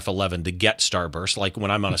F22 and F11 to get starburst, like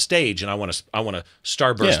when I'm on a stage and I want to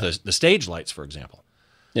starburst the stage lights, for example.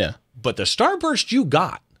 Yeah. But the starburst you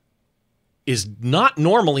got is not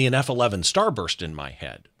normally an F11 starburst in my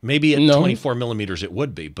head. Maybe at 24 millimeters it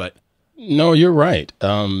would be, but. No, you're right.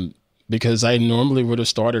 Because I normally would have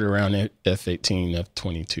started around F18,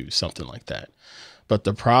 F22, something like that. But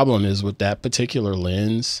the problem is with that particular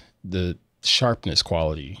lens, the sharpness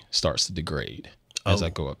quality starts to degrade as I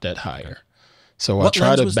go up that higher. So What I try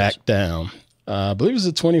lens to was back this? down. I believe it was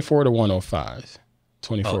a 24 to 105.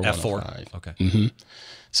 24 Oh, f4. 105. Okay.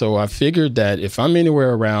 So I figured that if I'm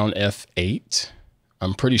anywhere around f8,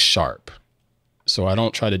 I'm pretty sharp. So I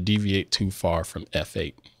don't try to deviate too far from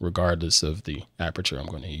f8, regardless of the aperture I'm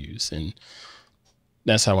going to use. And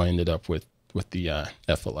that's how I ended up with the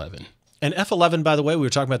f11. And f11, by the way, we were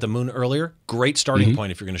talking about the moon earlier. Great starting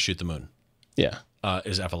point if you're going to shoot the moon. Yeah.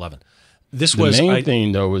 Is f11. This The was main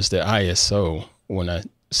thing though was the ISO when I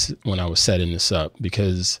was setting this up,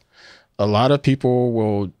 because a lot of people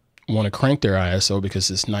will want to crank their ISO because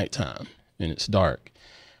it's nighttime and it's dark.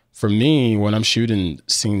 For me, when I'm shooting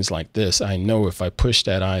scenes like this, I know if I push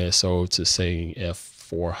that ISO to say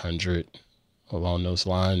f400 along those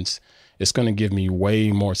lines, it's going to give me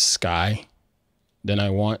way more sky than I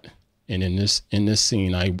want. And in this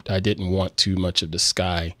scene, I didn't want too much of the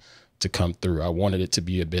sky to come through. I wanted it to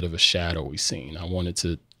be a bit of a shadowy scene. I wanted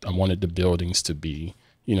the buildings to be,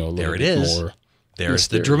 a little bit more. There's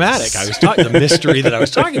the dramatic. The mystery that I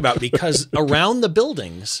was talking about, because around the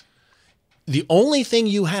buildings, the only thing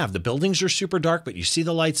you have, the buildings are super dark, but you see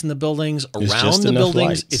the lights in the buildings. Around the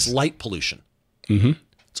buildings, it's light pollution.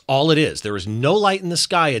 It's all it is. There is no light in the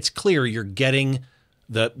sky. It's clear. You're getting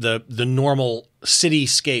the normal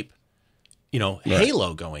cityscape,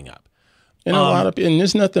 halo going up. And and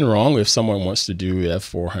there's nothing wrong if someone wants to do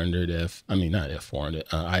F400, not F400,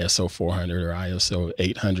 ISO 400 or ISO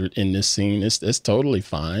 800 in this scene. It's totally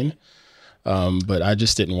fine. But I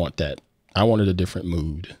just didn't want that. I wanted a different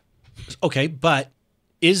mood. Okay, but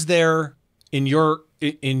is there, in your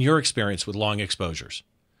experience with long exposures,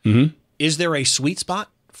 is there a sweet spot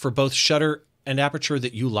for both shutter and aperture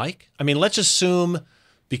that you like? I mean, let's assume,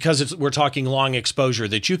 because we're talking long exposure,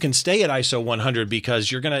 that you can stay at ISO 100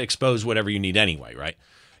 because you're going to expose whatever you need anyway, right?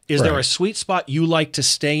 Is there a sweet spot you like to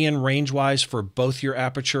stay in range-wise for both your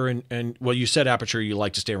aperture and well, you said aperture, you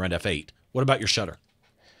like to stay around f8. What about your shutter?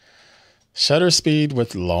 Shutter speed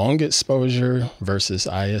with long exposure versus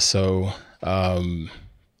ISO.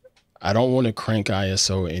 I don't want to crank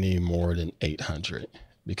ISO any more than 800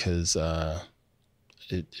 because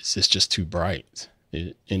it's just too bright.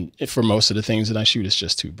 And for most of the things that I shoot, it's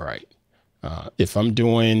just too bright. If I'm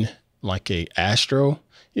doing like a astro,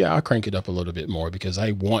 yeah, I'll crank it up a little bit more because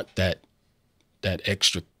I want that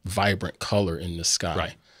extra vibrant color in the sky.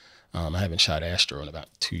 Right. I haven't shot astro in about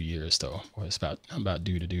 2 years though. I'm about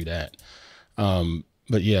due to do that.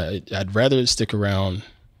 But yeah, I'd rather stick around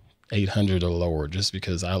 800 or lower just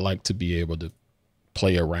because I like to be able to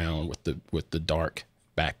play around with the dark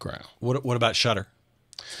background. What about shutter?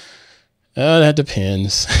 That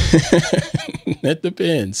depends. That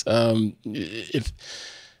depends. If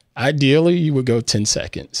ideally you would go 10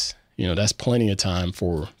 seconds, that's plenty of time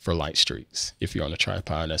for light streaks. If you're on a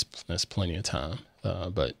tripod, that's plenty of time.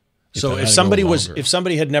 But if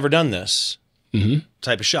somebody had never done this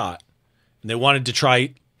type of shot and they wanted to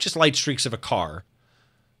try just light streaks of a car,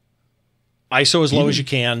 ISO as low as you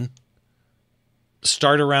can,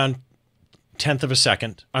 start around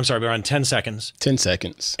around 10 seconds. 10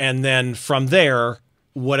 seconds. And then from there,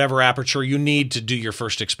 whatever aperture you need to do your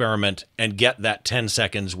first experiment and get that 10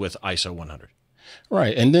 seconds with ISO 100.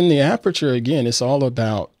 Right. And then the aperture, again, it's all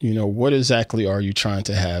about, what exactly are you trying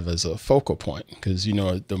to have as a focal point? Because,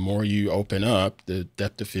 the more you open up, the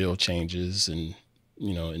depth of field changes and,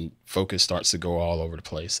 and focus starts to go all over the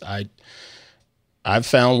place. I've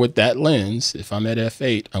found with that lens, if I'm at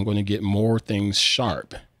f8, I'm going to get more things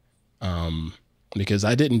sharp. Because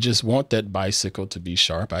I didn't just want that bicycle to be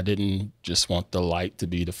sharp. I didn't just want the light to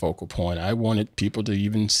be the focal point. I wanted people to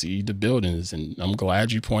even see the buildings. And I'm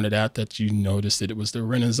glad you pointed out that you noticed that it was the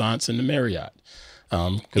Renaissance and the Marriott.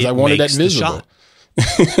 Because I wanted that visible.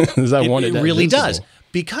 It really does.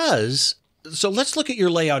 Because, so let's look at your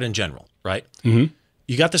layout in general, right?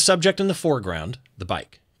 You got the subject in the foreground, the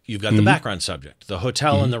bike. You've got the background subject, the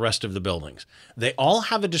hotel and the rest of the buildings. They all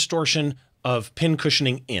have a distortion of pin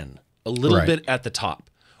cushioning in. A little bit at the top,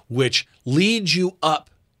 which leads you up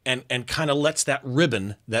and kind of lets that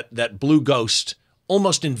ribbon, that blue ghost,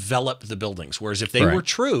 almost envelop the buildings. Whereas if they were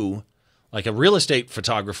true, like a real estate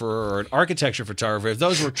photographer or an architecture photographer, if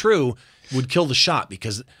those were true, would kill the shot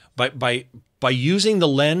because by using the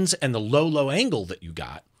lens and the low angle that you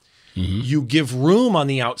got, you give room on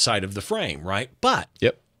the outside of the frame, right? But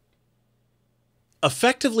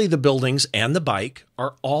effectively the buildings and the bike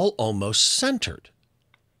are all almost centered.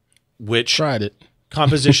 Which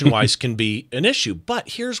composition-wise can be an issue. But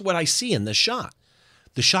here's what I see in this shot.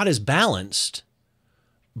 The shot is balanced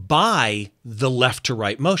by the left to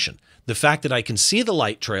right motion. The fact that I can see the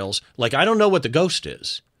light trails, like I don't know what the ghost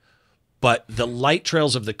is, but the light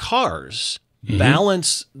trails of the cars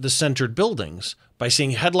balance the centered buildings by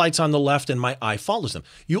seeing headlights on the left and my eye follows them.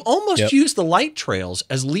 You almost use the light trails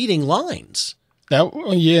as leading lines.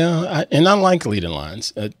 And I like leading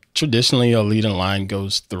lines. Traditionally, a leading line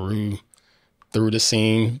goes through the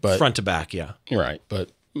scene, but front to back, yeah. Right,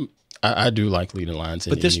 but I do like leading lines.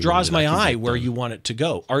 But this draws my eye where you want it to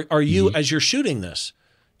go. Are you, as you're shooting this,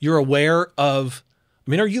 you're aware of,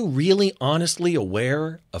 are you really honestly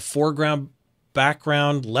aware of foreground,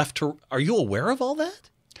 background, left to, are you aware of all that?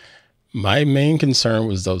 My main concern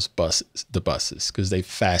was the buses, because they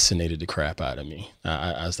fascinated the crap out of me.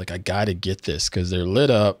 I was like, I got to get this because they're lit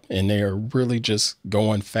up and they are really just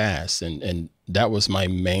going fast. And that was my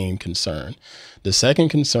main concern. The second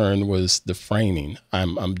concern was the framing.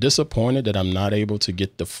 I'm disappointed that I'm not able to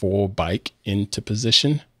get the full bike into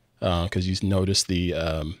position because you notice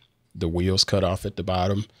the wheels cut off at the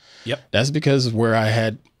bottom. Yep. That's because where I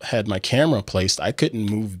had my camera placed, I couldn't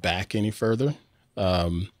move back any further.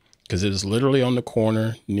 Because it was literally on the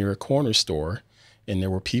corner near a corner store, and there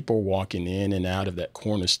were people walking in and out of that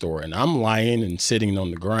corner store, and I'm lying and sitting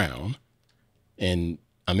on the ground, and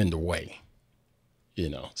I'm in the way,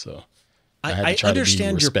 So I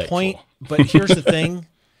understand your point, but here's the thing: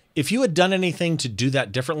 if you had done anything to do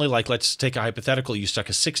that differently, like let's take a hypothetical, you stuck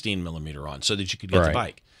a 16 millimeter on so that you could get the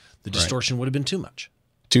bike, the distortion would have been too much.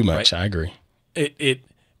 Too much, right? I agree. It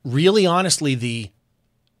really, honestly, the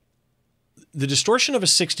distortion of a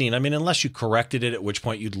 16, unless you corrected it, at which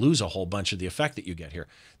point you'd lose a whole bunch of the effect that you get here.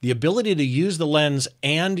 The ability to use the lens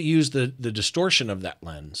and use the distortion of that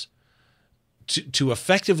lens to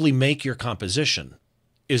effectively make your composition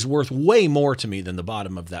is worth way more to me than the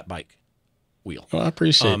bottom of that bike wheel. Well, I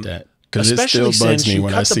appreciate that. Because especially it still bugs since me you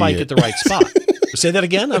when I cut see the bike it. at the right spot. Say that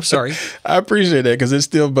again? I'm sorry. I appreciate that because it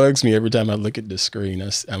still bugs me every time I look at the screen.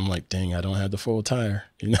 I'm like, dang, I don't have the full tire.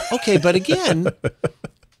 Okay, but again,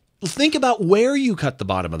 think about where you cut the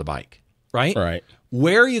bottom of the bike, right? Right.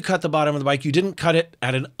 Where you cut the bottom of the bike, you didn't cut it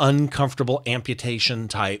at an uncomfortable amputation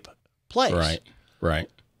type place. Right.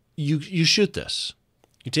 You shoot this.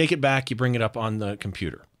 You take it back, you bring it up on the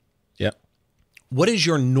computer. Yep. What is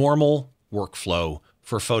your normal workflow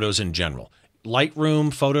for photos in general? Lightroom,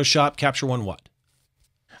 Photoshop, Capture One, what?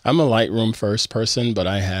 I'm a Lightroom first person, but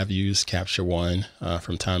I have used Capture One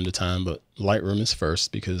from time to time. But Lightroom is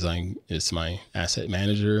first because it's my asset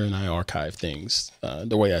manager and I archive things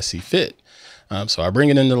the way I see fit. So I bring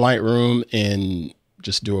it into Lightroom and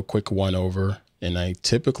just do a quick one over. And I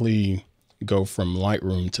typically go from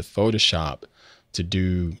Lightroom to Photoshop to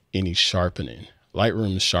do any sharpening.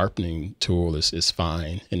 Lightroom's sharpening tool is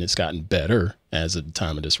fine, and it's gotten better as of the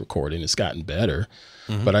time of this recording. It's gotten better,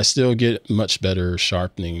 but I still get much better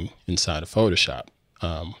sharpening inside of Photoshop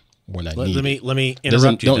when I need it. Let me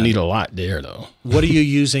interrupt you. Don't need a lot there though. What are you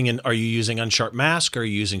using? And are you using Unsharp Mask? Are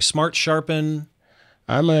you using Smart Sharpen?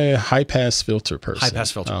 I'm a high pass filter person. High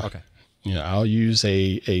pass filter. Okay. I'll use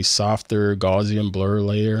a softer Gaussian blur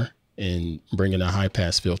layer and bring in a high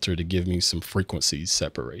pass filter to give me some frequency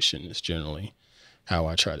separation. Is generally how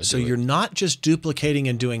I try to do it. So you're not just duplicating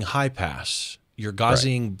and doing high pass. You're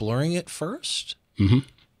Gaussian blurring it first? Mm-hmm.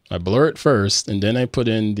 I blur it first, and then I put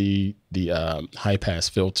in the high pass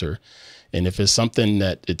filter. And if it's something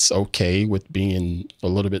that it's okay with being a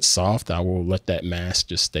little bit soft, I will let that mask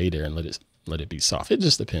just stay there and let it be soft. It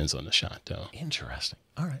just depends on the shot, though. Interesting.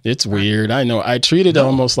 All right. It's weird. I know. I treat it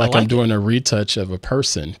almost like I'm doing a retouch of a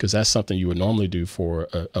person because that's something you would normally do for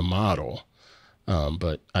a model.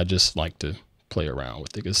 But I just like to play around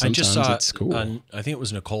with it because sometimes it's cool. I think it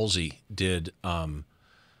was Nicolesy did.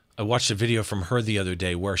 I watched a video from her the other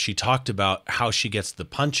day where she talked about how she gets the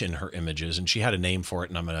punch in her images, and she had a name for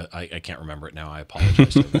it, and I can't remember it now. I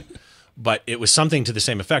apologize. But it was something to the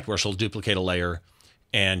same effect where she'll duplicate a layer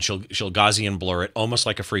and she'll Gaussian blur it, almost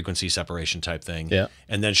like a frequency separation type thing. Yeah.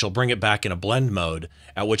 And then she'll bring it back in a blend mode,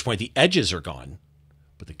 at which point the edges are gone,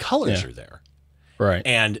 but the colors are there. Right.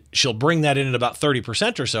 And she'll bring that in at about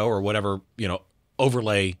 30% or so, or whatever,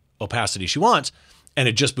 overlay opacity she wants, and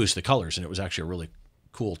it just boosts the colors. And it was actually a really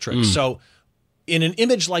cool trick. So in an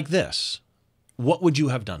image like this, what would you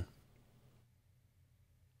have done?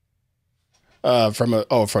 For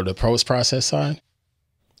the post process side?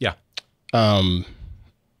 Yeah.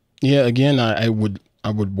 Yeah, again, I would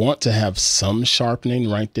want to have some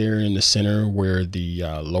sharpening right there in the center where the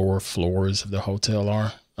lower floors of the hotel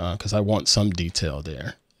are, because I want some detail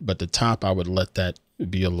there. But the top, I would let that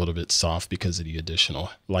be a little bit soft because of the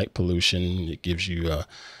additional light pollution. It gives you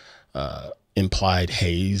implied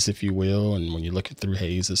haze, if you will. And when you're looking through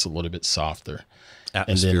haze, it's a little bit softer.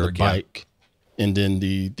 And then the bike, and then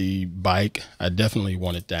the bike, I definitely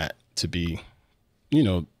wanted that to be,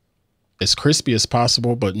 as crispy as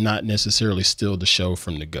possible, but not necessarily steal the show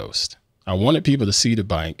from the Ghost. I wanted people to see the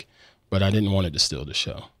bike, but I didn't want it to steal the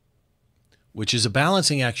show. Which is a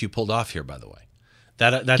balancing act you pulled off here, by the way.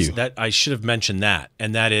 That I should have mentioned that.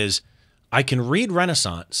 And that is, I can read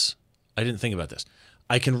Renaissance. I didn't think about this.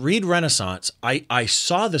 I can read Renaissance. I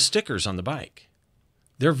saw the stickers on the bike.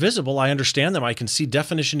 They're visible. I understand them. I can see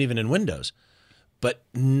definition even in Windows. But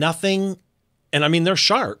nothing, and I mean, they're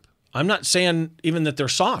sharp. I'm not saying even that they're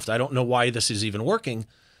soft. I don't know why this is even working.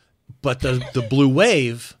 But the Blue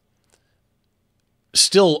Wave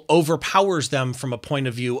still overpowers them from a point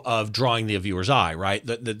of view of drawing the viewer's eye, right?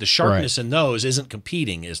 The sharpness in those isn't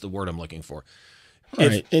competing, is the word I'm looking for.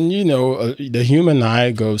 Right. And the human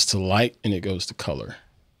eye goes to light and it goes to color.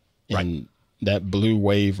 And right. That blue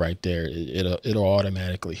wave right there, it'll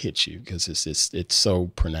automatically hit you because it's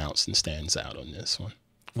so pronounced and stands out on this one.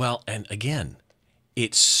 Well, and again,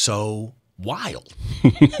 it's so wild.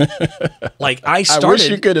 Like I wish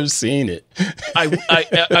you could have seen it.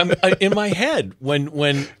 I'm in my head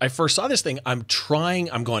when I first saw this thing. I'm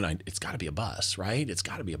going. It's got to be a bus, right? It's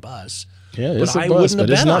got to be a bus. Yeah, it's a bus,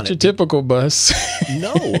 but it's not your typical bus.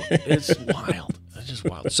 No, it's wild. It's just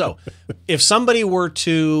wild. So, if somebody were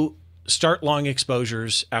to start long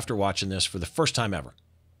exposures after watching this for the first time ever,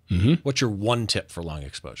 what's your one tip for long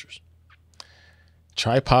exposures?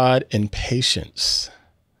 Tripod and patience.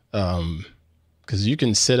 Because you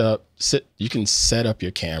can set up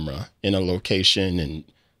your camera in a location and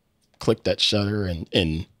click that shutter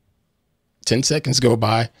and 10 seconds go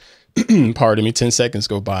by. 10 seconds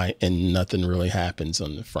go by and nothing really happens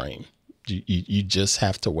on the frame. You just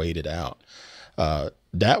have to wait it out.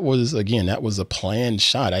 That was a planned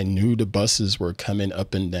shot. I knew the buses were coming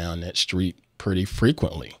up and down that street pretty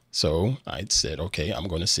frequently. So I said, okay, I'm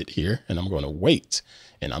going to sit here and I'm going to wait.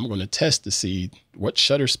 And I'm going to test to see what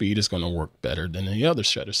shutter speed is going to work better than the other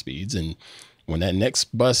shutter speeds. And when that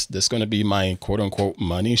next bus, that's going to be my quote unquote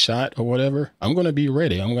money shot or whatever, I'm going to be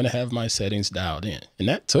ready. I'm going to have my settings dialed in. And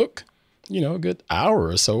that took, a good hour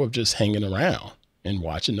or so of just hanging around and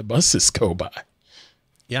watching the buses go by.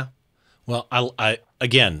 Yeah. Well, I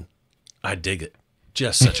dig it.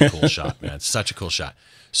 Just such a cool shot, man. Such a cool shot.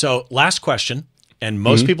 So last question, and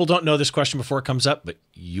most people don't know this question before it comes up, but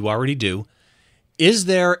you already do. Is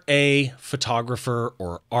there a photographer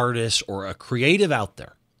or artist or a creative out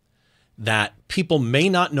there that people may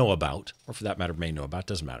not know about, or for that matter, may know about,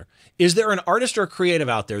 doesn't matter. Is there an artist or a creative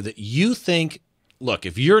out there that you think, look,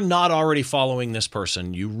 if you're not already following this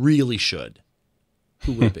person, you really should?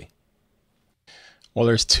 Who would it be? Well,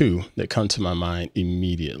 there's two that come to my mind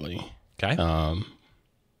immediately. Okay.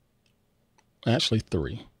 Actually,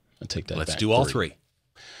 three. I'll take that back. Let's do all three.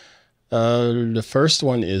 The first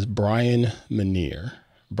one is Brian Manier.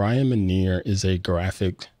 Brian Manier is a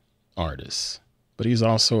graphic artist, but he's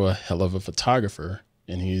also a hell of a photographer,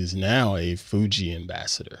 and he's now a Fujifilm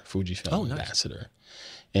ambassador.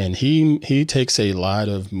 And he takes a lot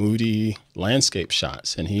of moody landscape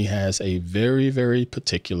shots, and he has a very, very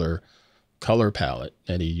particular color palette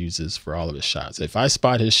that he uses for all of his shots. If I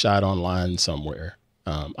spot his shot online somewhere,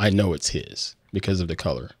 I know it's his because of the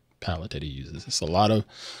color palette that he uses. It's a lot of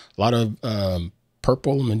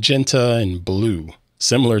purple, magenta, and blue,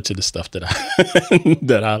 similar to the stuff that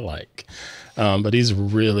I like. But he's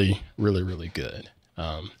really, really, really good.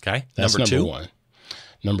 Okay. That's number one.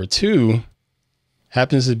 Number two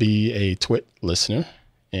happens to be a Twit listener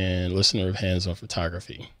and listener of Hands on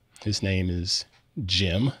Photography. His name is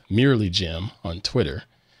Jim, merely Jim on Twitter.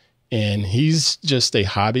 And he's just a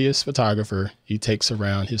hobbyist photographer. He takes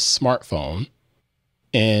around his smartphone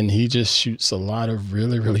and he just shoots a lot of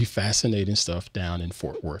really, really fascinating stuff down in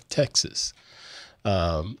Fort Worth, Texas.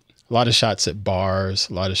 A lot of shots at bars,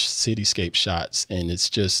 a lot of cityscape shots. And it's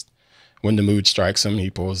just when the mood strikes him, he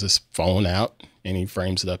pulls his phone out and he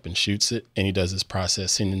frames it up and shoots it. And he does his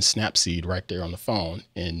processing in Snapseed right there on the phone.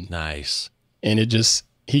 And nice. And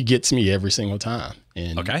he gets me every single time.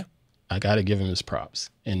 And okay. I got to give him his props.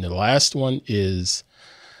 And the last one is,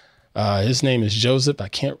 his name is Joseph. I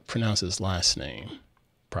can't pronounce his last name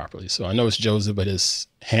properly. So I know it's Joseph, but his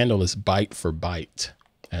handle is Byte for Byte,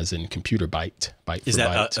 as in computer byte. Byte is for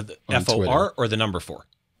that byte. FOR or the number 4?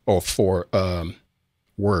 Or for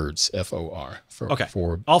words, FOR. Okay.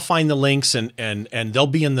 I'll find the links and they'll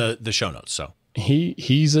be in the show notes. So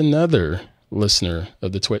he's another listener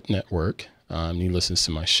of the Twit Network. He listens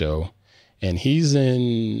to my show. And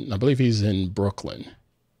I believe he's in Brooklyn,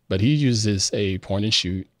 but he uses a point and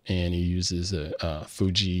shoot, and he uses a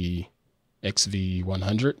Fuji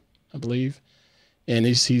XV100, I believe. And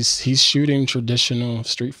he's shooting traditional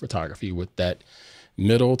street photography with that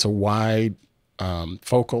middle to wide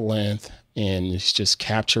focal length, and it's just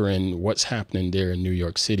capturing what's happening there in New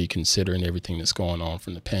York City, considering everything that's going on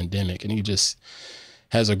from the pandemic. And he just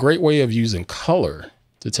has a great way of using color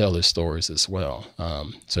to tell his stories as well.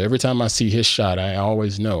 So every time I see his shot, I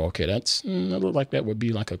always know, okay, that look like that would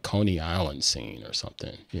be like a Coney Island scene or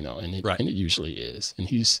something, you know, and it usually is. And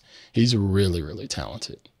he's really, really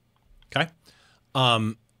talented. Okay.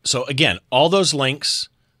 So again, all those links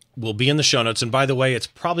will be in the show notes. And by the way, it's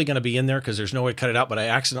probably going to be in there because there's no way to cut it out, but I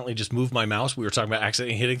accidentally just moved my mouse. We were talking about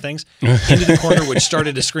accidentally hitting things into the corner, which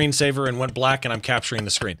started a screensaver and went black, and I'm capturing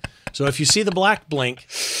the screen. So if you see the black blink,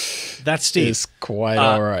 that's Steve. It's quite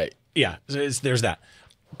all right. Yeah, there's that.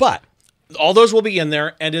 But all those will be in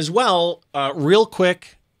there. And as well, real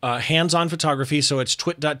quick, hands-on photography. So it's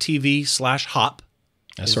twit.tv/hop.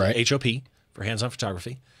 That's right. HOP for hands-on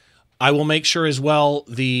photography. I will make sure as well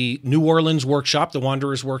the New Orleans workshop, the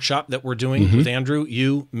Wanderers workshop that we're doing with Andrew,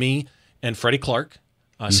 you, me, and Freddie Clark,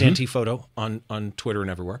 Santee Photo on Twitter and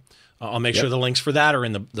everywhere. I'll make sure the links for that are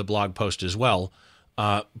in the blog post as well.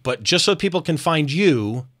 But just so people can find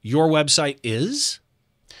you, your website is?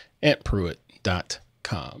 AntPruitt.com.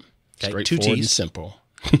 Okay, Straightforward 2 T's. and simple.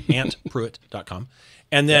 AntPruitt.com.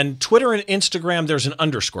 And then Twitter and Instagram, there's an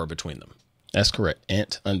underscore between them. That's correct.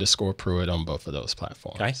 Ant_Pruitt on both of those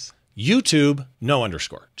platforms. Okay. YouTube, no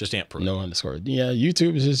underscore, just Ant Pruitt. No underscore. Yeah,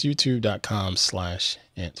 YouTube is just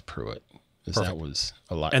youtube.com/Ant Pruitt. That was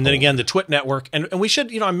a lot. And then again, the Twit network. And we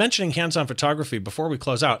should, I'm mentioning hands-on photography before we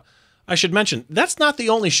close out. I should mention, that's not the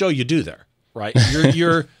only show you do there, right?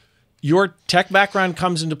 Your tech background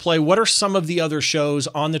comes into play. What are some of the other shows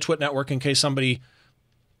on the Twit network in case somebody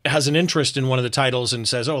has an interest in one of the titles and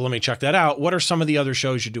says, oh, let me check that out? What are some of the other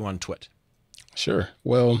shows you do on Twit? Sure.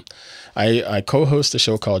 Well, I co-host a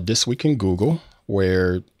show called This Week in Google,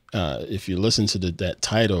 where if you listen to that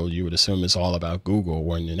title, you would assume it's all about Google,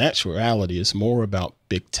 when in actuality, it's more about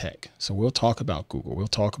big tech. So we'll talk about Google. We'll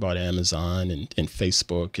talk about Amazon and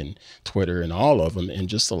Facebook and Twitter and all of them, and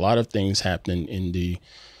just a lot of things happening in the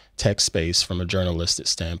tech space from a journalistic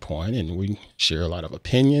standpoint. And we share a lot of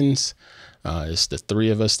opinions. It's the three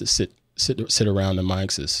of us that sit around the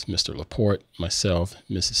mics is Mr. Laporte, myself,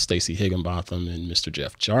 Mrs. Stacy Higginbotham, and Mr.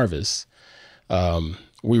 Jeff Jarvis.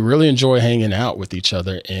 We really enjoy hanging out with each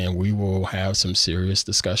other, and we will have some serious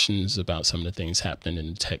discussions about some of the things happening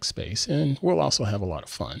in the tech space, and we'll also have a lot of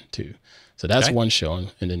fun too. So that's one show.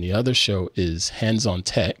 And then the other show is Hands on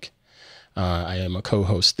Tech. I am a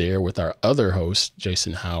co-host there with our other hosts,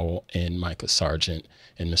 Jason Howell and Micah Sargent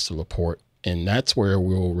and Mr. Laporte. And that's where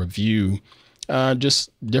we'll review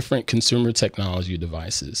just different consumer technology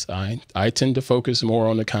devices. I tend to focus more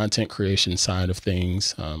on the content creation side of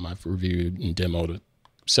things. I've reviewed and demoed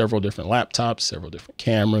several different laptops, several different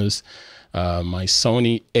cameras. My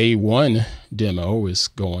Sony A1 demo is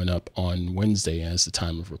going up on Wednesday as the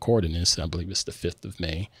time of recording this. I believe it's the 5th of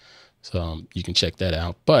May. So you can check that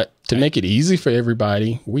out. But to make it easy for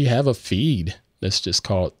everybody, we have a feed that's just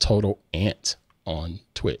called Total Ant on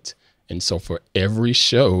Twit. And so for every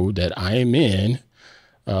show that I am in,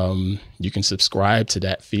 you can subscribe to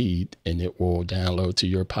that feed and it will download to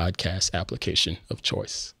your podcast application of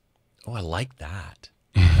choice. Oh, I like that.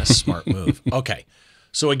 That's a smart move. Okay.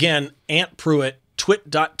 So again, Ant Pruitt,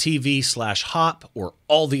 twit.tv/hop, or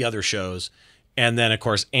all the other shows. And then, of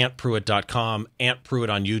course, antpruitt.com, Ant Pruitt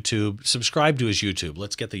on YouTube. Subscribe to his YouTube.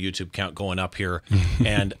 Let's get the YouTube count going up here.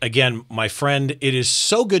 And again, my friend, it is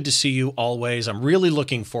so good to see you always. I'm really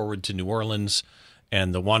looking forward to New Orleans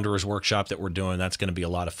and the Wanderers workshop that we're doing. That's going to be a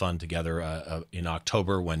lot of fun together in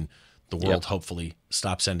October when the world hopefully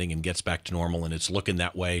stops ending and gets back to normal, and it's looking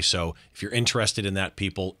that way. So if you're interested in that,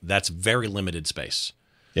 people, that's very limited space.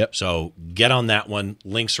 Yep. So get on that one.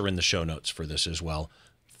 Links are in the show notes for this as well.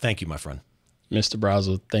 Thank you, my friend. Mr.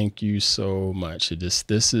 Brazill, thank you so much.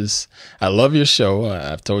 I love your show.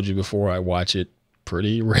 I've told you before, I watch it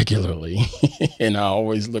pretty regularly, and I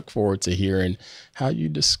always look forward to hearing how you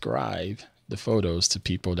describe the photos to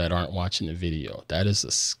people that aren't watching the video. That is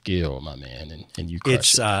a skill, my man, and you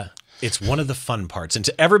crush it. It's one of the fun parts. And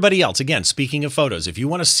to everybody else, again, speaking of photos, if you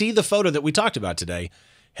want to see the photo that we talked about today,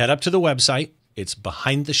 head up to the website. It's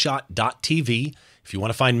behindtheshot.tv. If you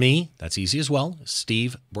want to find me, that's easy as well.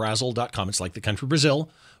 SteveBrazill.com. It's like the country Brazil,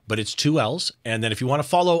 but it's 2 L's. And then if you want to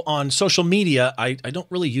follow on social media, I don't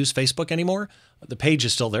really use Facebook anymore. The page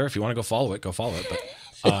is still there. If you want to go follow it, go follow it.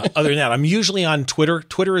 But other than that, I'm usually on Twitter.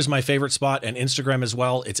 Twitter is my favorite spot, and Instagram as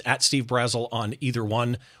well. It's at Steve Brazill on either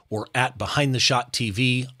one, or at Behind the Shot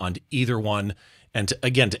TV on either one. And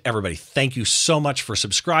again, to everybody, thank you so much for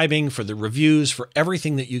subscribing, for the reviews, for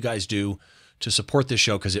everything that you guys do to support this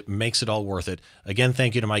show because it makes it all worth it. Again,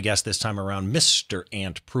 thank you to my guest this time around, Mr.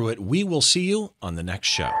 Ant Pruitt. We will see you on the next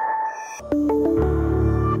show.